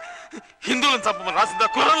 హిందువులను చంపమని రాసిందా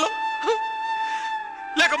ఖురాన్లో,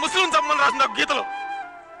 లేక ముస్లిం చంపమని రాసిందా గీతలో?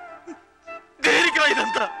 దేనికి రా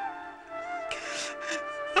ఇదంతా?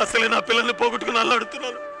 అసలే నా పిల్లల్ని పోగొట్టుకుని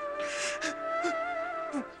అల్లాడుతున్నాను.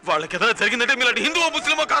 వాళ్ళకి ఏదైనా జరిగిందంటే మీలాంటి హిందువో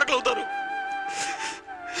ముస్లిమో కారకులు అవుతారు.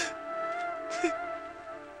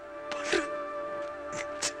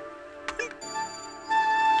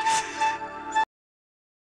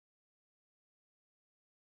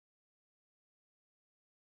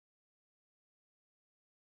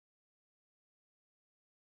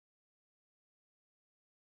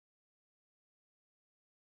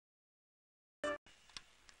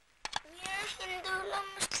 హిందువులు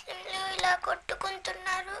ముస్లింలు ఇలా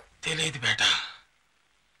కొట్టుకుంటున్నారు. తెలియదు బేట.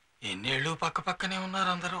 ఎన్నేళ్ళు పక్క పక్కనే ఉన్నారు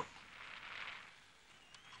అందరూ.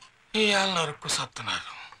 ఇవాళ నరుక్కు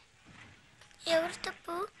సత్తున్నారు. ఎవరు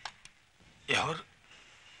తప్పు?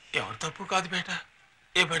 ఎవరు తప్పు కాదు బేట.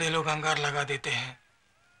 ఏ బడేలో కంగారు లగా దేతే హై,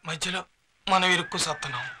 మధ్యలో మనం ఇరుక్కు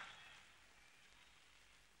సత్తున్నాం.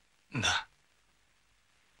 దా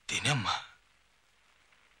తినమ్మా.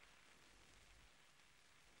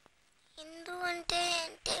 హిందూ అంటే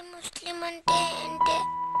ఏంటే, ముస్లిం అంటే ఏంటే?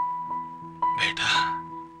 బేటా,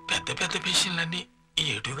 పెద్ద పెద్ద విషయాలన్నీ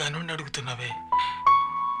ఏటుగా నుండి అడుగుతున్నావే.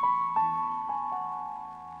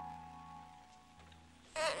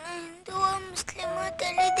 హిందువో ముస్లిమో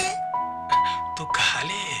తెలీదే. తు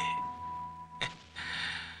ఖాళీ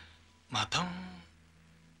మతం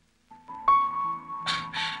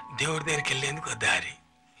దేవుడి దగ్గరికి వెళ్ళేందుకు దారి,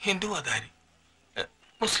 హిందువు దారి,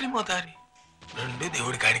 ముస్లిం దారి. రెండు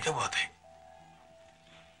దేవుడి కాడికే పోతాయి.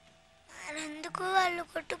 మరెందుకు వాళ్ళు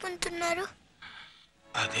కొట్టుకుంటున్నారు?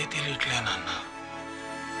 అదే తెలియట్లేనన్నా.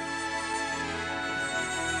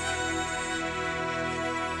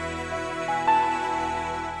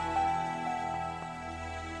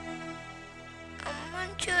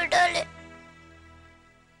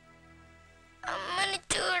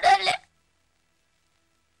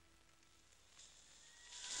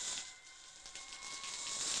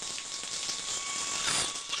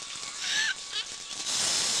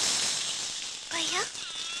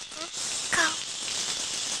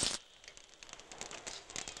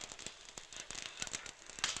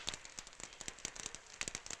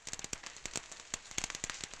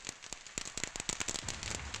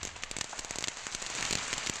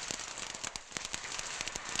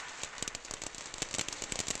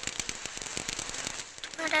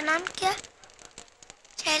 नाम क्या?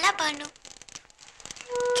 शैला बानू।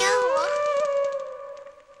 क्या हुआ?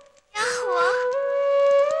 क्या हुआ?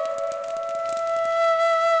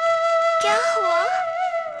 क्या हुआ?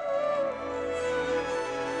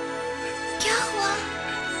 क्या हुआ?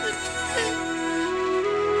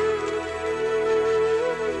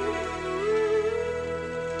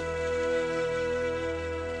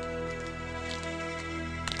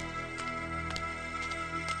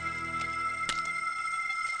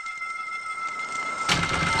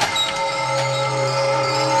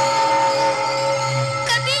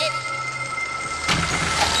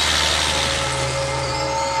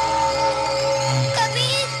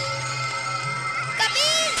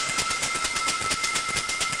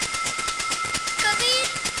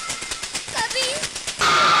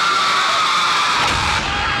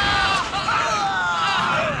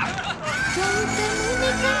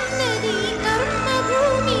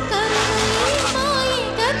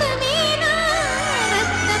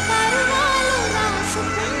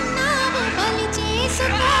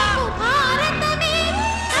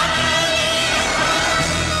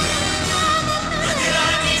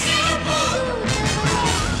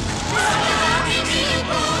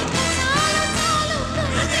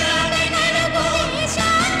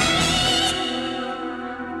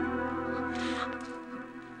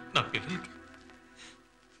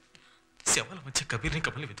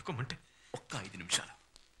 ఒక్క 5 నిమిషాలు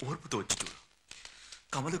ఓర్పుతో వచ్చి చూడు.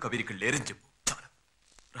 కమలు కబీర్ ఇక్కడ లేరని చెప్పు. చాలా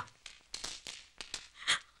రా.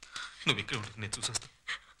 నువ్వు ఇక్కడ ఉంటుంది, నేను చూసేస్తా.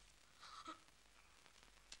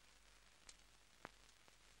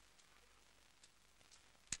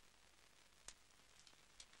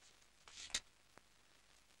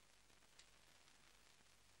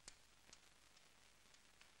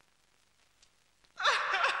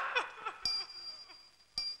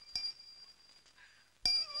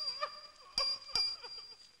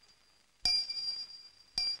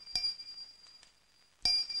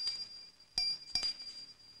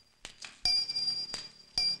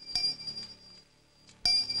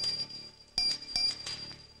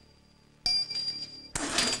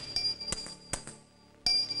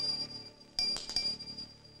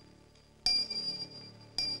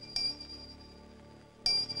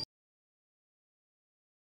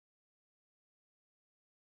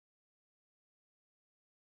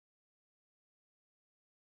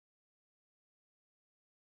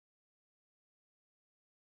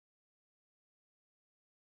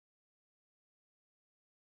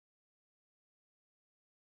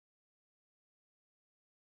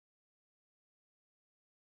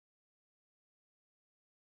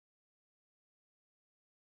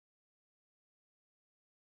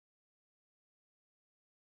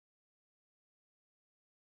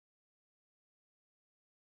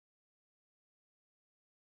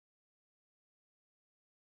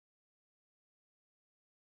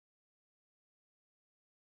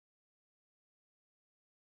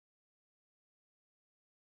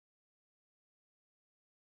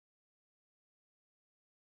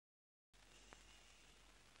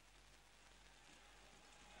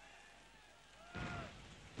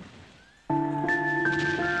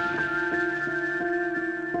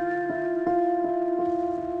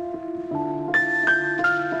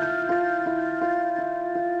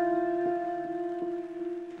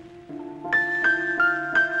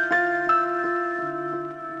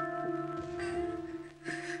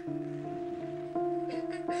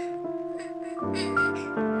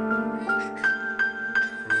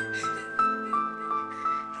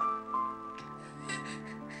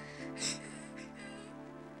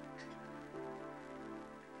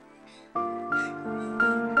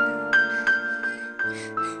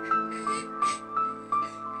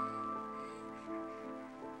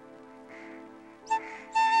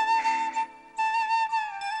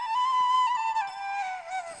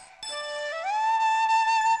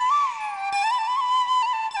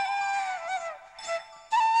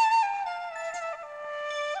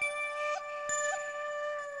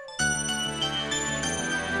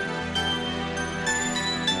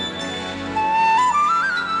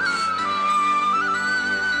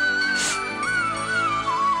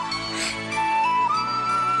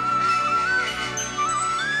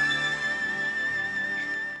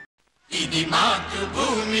 ఇది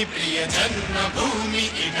మాతృభూమి ప్రియ జన్మభూమి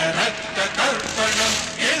ఇక రక్త తర్పణం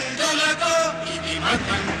ఎందులతో ఇది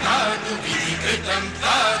మతం కాదు విధి కృతం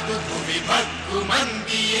కాదు భూమి భక్కు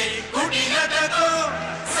మందియే కుడిలతో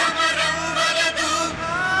సమరం వలదు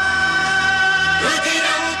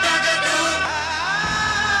రుధిరం తగదు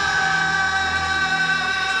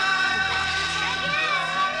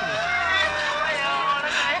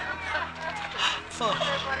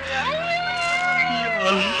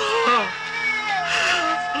Allah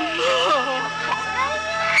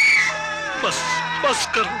बस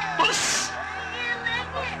करो बस।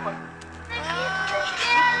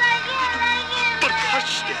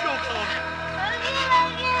 बर्दाश्त नहीं होगा,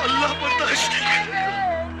 अल्लाह बर्दाश्त नहीं करेगा।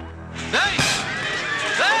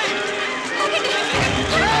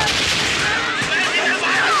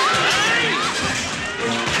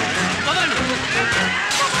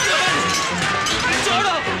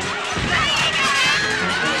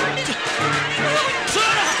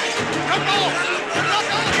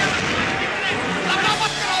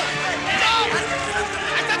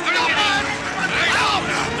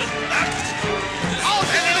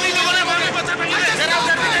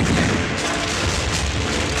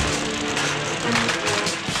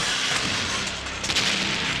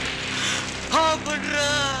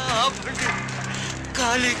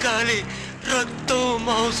 కాలి కాలి రక్తం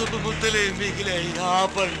మాంసపు ముద్దలే మిగిలాయి.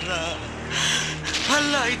 ఆపండ్రా,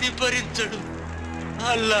 అల్లా ఇది భరించడు,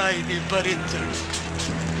 అల్లా ఇది భరించడు.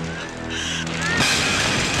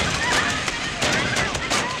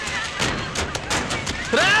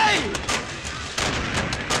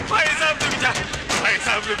 भाई साहब रुक जा, भाई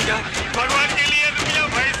साहब रुक जा, भगवान के लिए रुक जा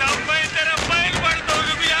भाई साहब, मैं तेरा पैर पड़ता हूँ,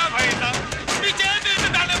 रुक जा भाई साहब, पीछे से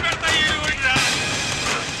डाले पड़ता है, रुक जा,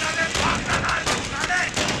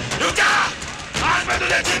 रुक जा, आज मैं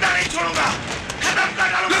तुझे जिंदा नहीं छोड़ूंगा, खत्म कर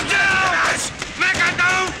डालूंगा, रुक जा, मैं कहता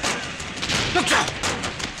हूँ, रुक जा,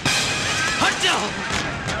 हट जाओ,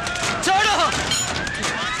 छोड़ो,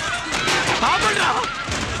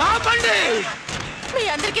 ఆపండి. మీ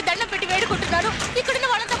అందరికీ దండం పెట్టి వేడుకుంటున్నారు. ఇక్కడున్న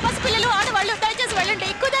వాళ్ళంతా పసిపిల్లలు, ఆడవాళ్ళు, దయచేసి వెళ్ళండి.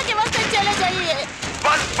 खुदा के वास्ते चले जाइए.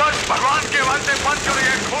 बस बस, भगवान के वास्ते बंद करो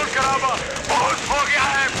ये खून खराबा, बहुत हो गया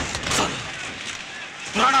है.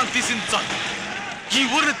 ప్రాణాలు తీసింది చాలు, ఈ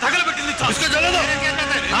ఊరిని తగలబెట్టింది చాలు.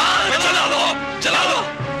 జలాలో జలాలో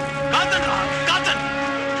కాదండి, కాదండి.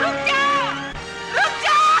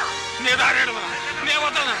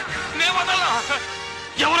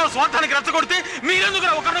 ఎవరో స్వార్థానికి రెచ్చగొడితే మీరెందుకు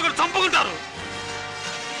ఒకరినొకరు చంపుకుంటారు?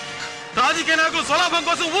 రాజకీయ నాయకులు స్వలాభం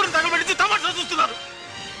కోసం ఊరిని తగలబెట్టి తమాషా చూస్తున్నారు.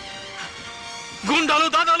 గుండాలు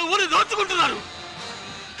దాదాలు ఊరిని దోచుకుంటున్నారు.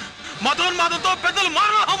 మతోన్మాదంతో పెద్దలు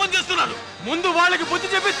మానవహోమం చేస్తున్నారు. ముందు వాళ్ళకి బుద్ధి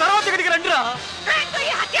చెప్పి తర్వాత ఇక్కడికి రండిరా.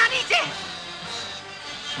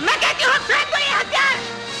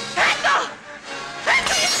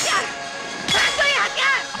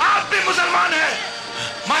 आप भी मुसलमान हैं,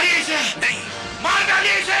 मारिए इसे, मार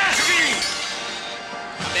डालिए इसे.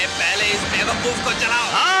 अबे पहले इस बेवकूफ को जलाओ.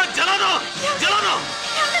 हाँ, जला दो, जला दो,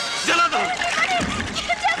 जला दो,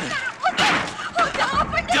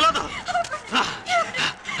 जला दो.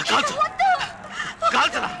 काल्चो,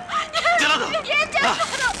 काल्चरा, जला दो.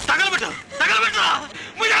 तगलबెట్టు, तगलబెట్టు.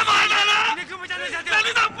 मुझे मार डाला.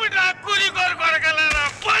 नन्ను తప్పురా, కూలి కొరకొరకలారా,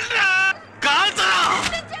 పండ్రా. కాల్చరా.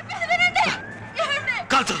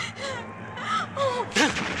 కాల్చో.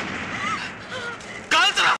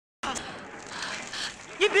 काल्चरा.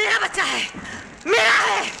 ये मेरा बच्चा है, मेरा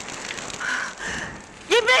है,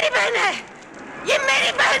 ये मेरी बहन है, ये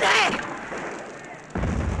मेरी बहन है.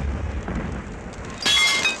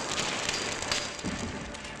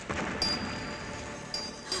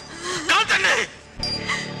 काल्चंడి,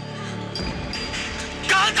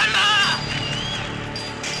 काल्चंడి.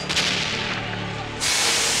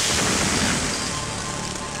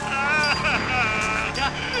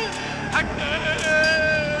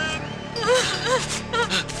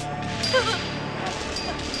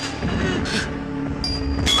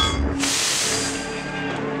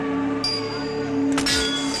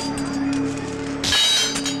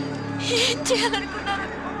 ఏం చేయాలనుకున్నారు?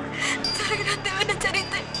 జరగనంత ఏమైనా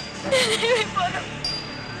జరిగితే నేనేమైపోను.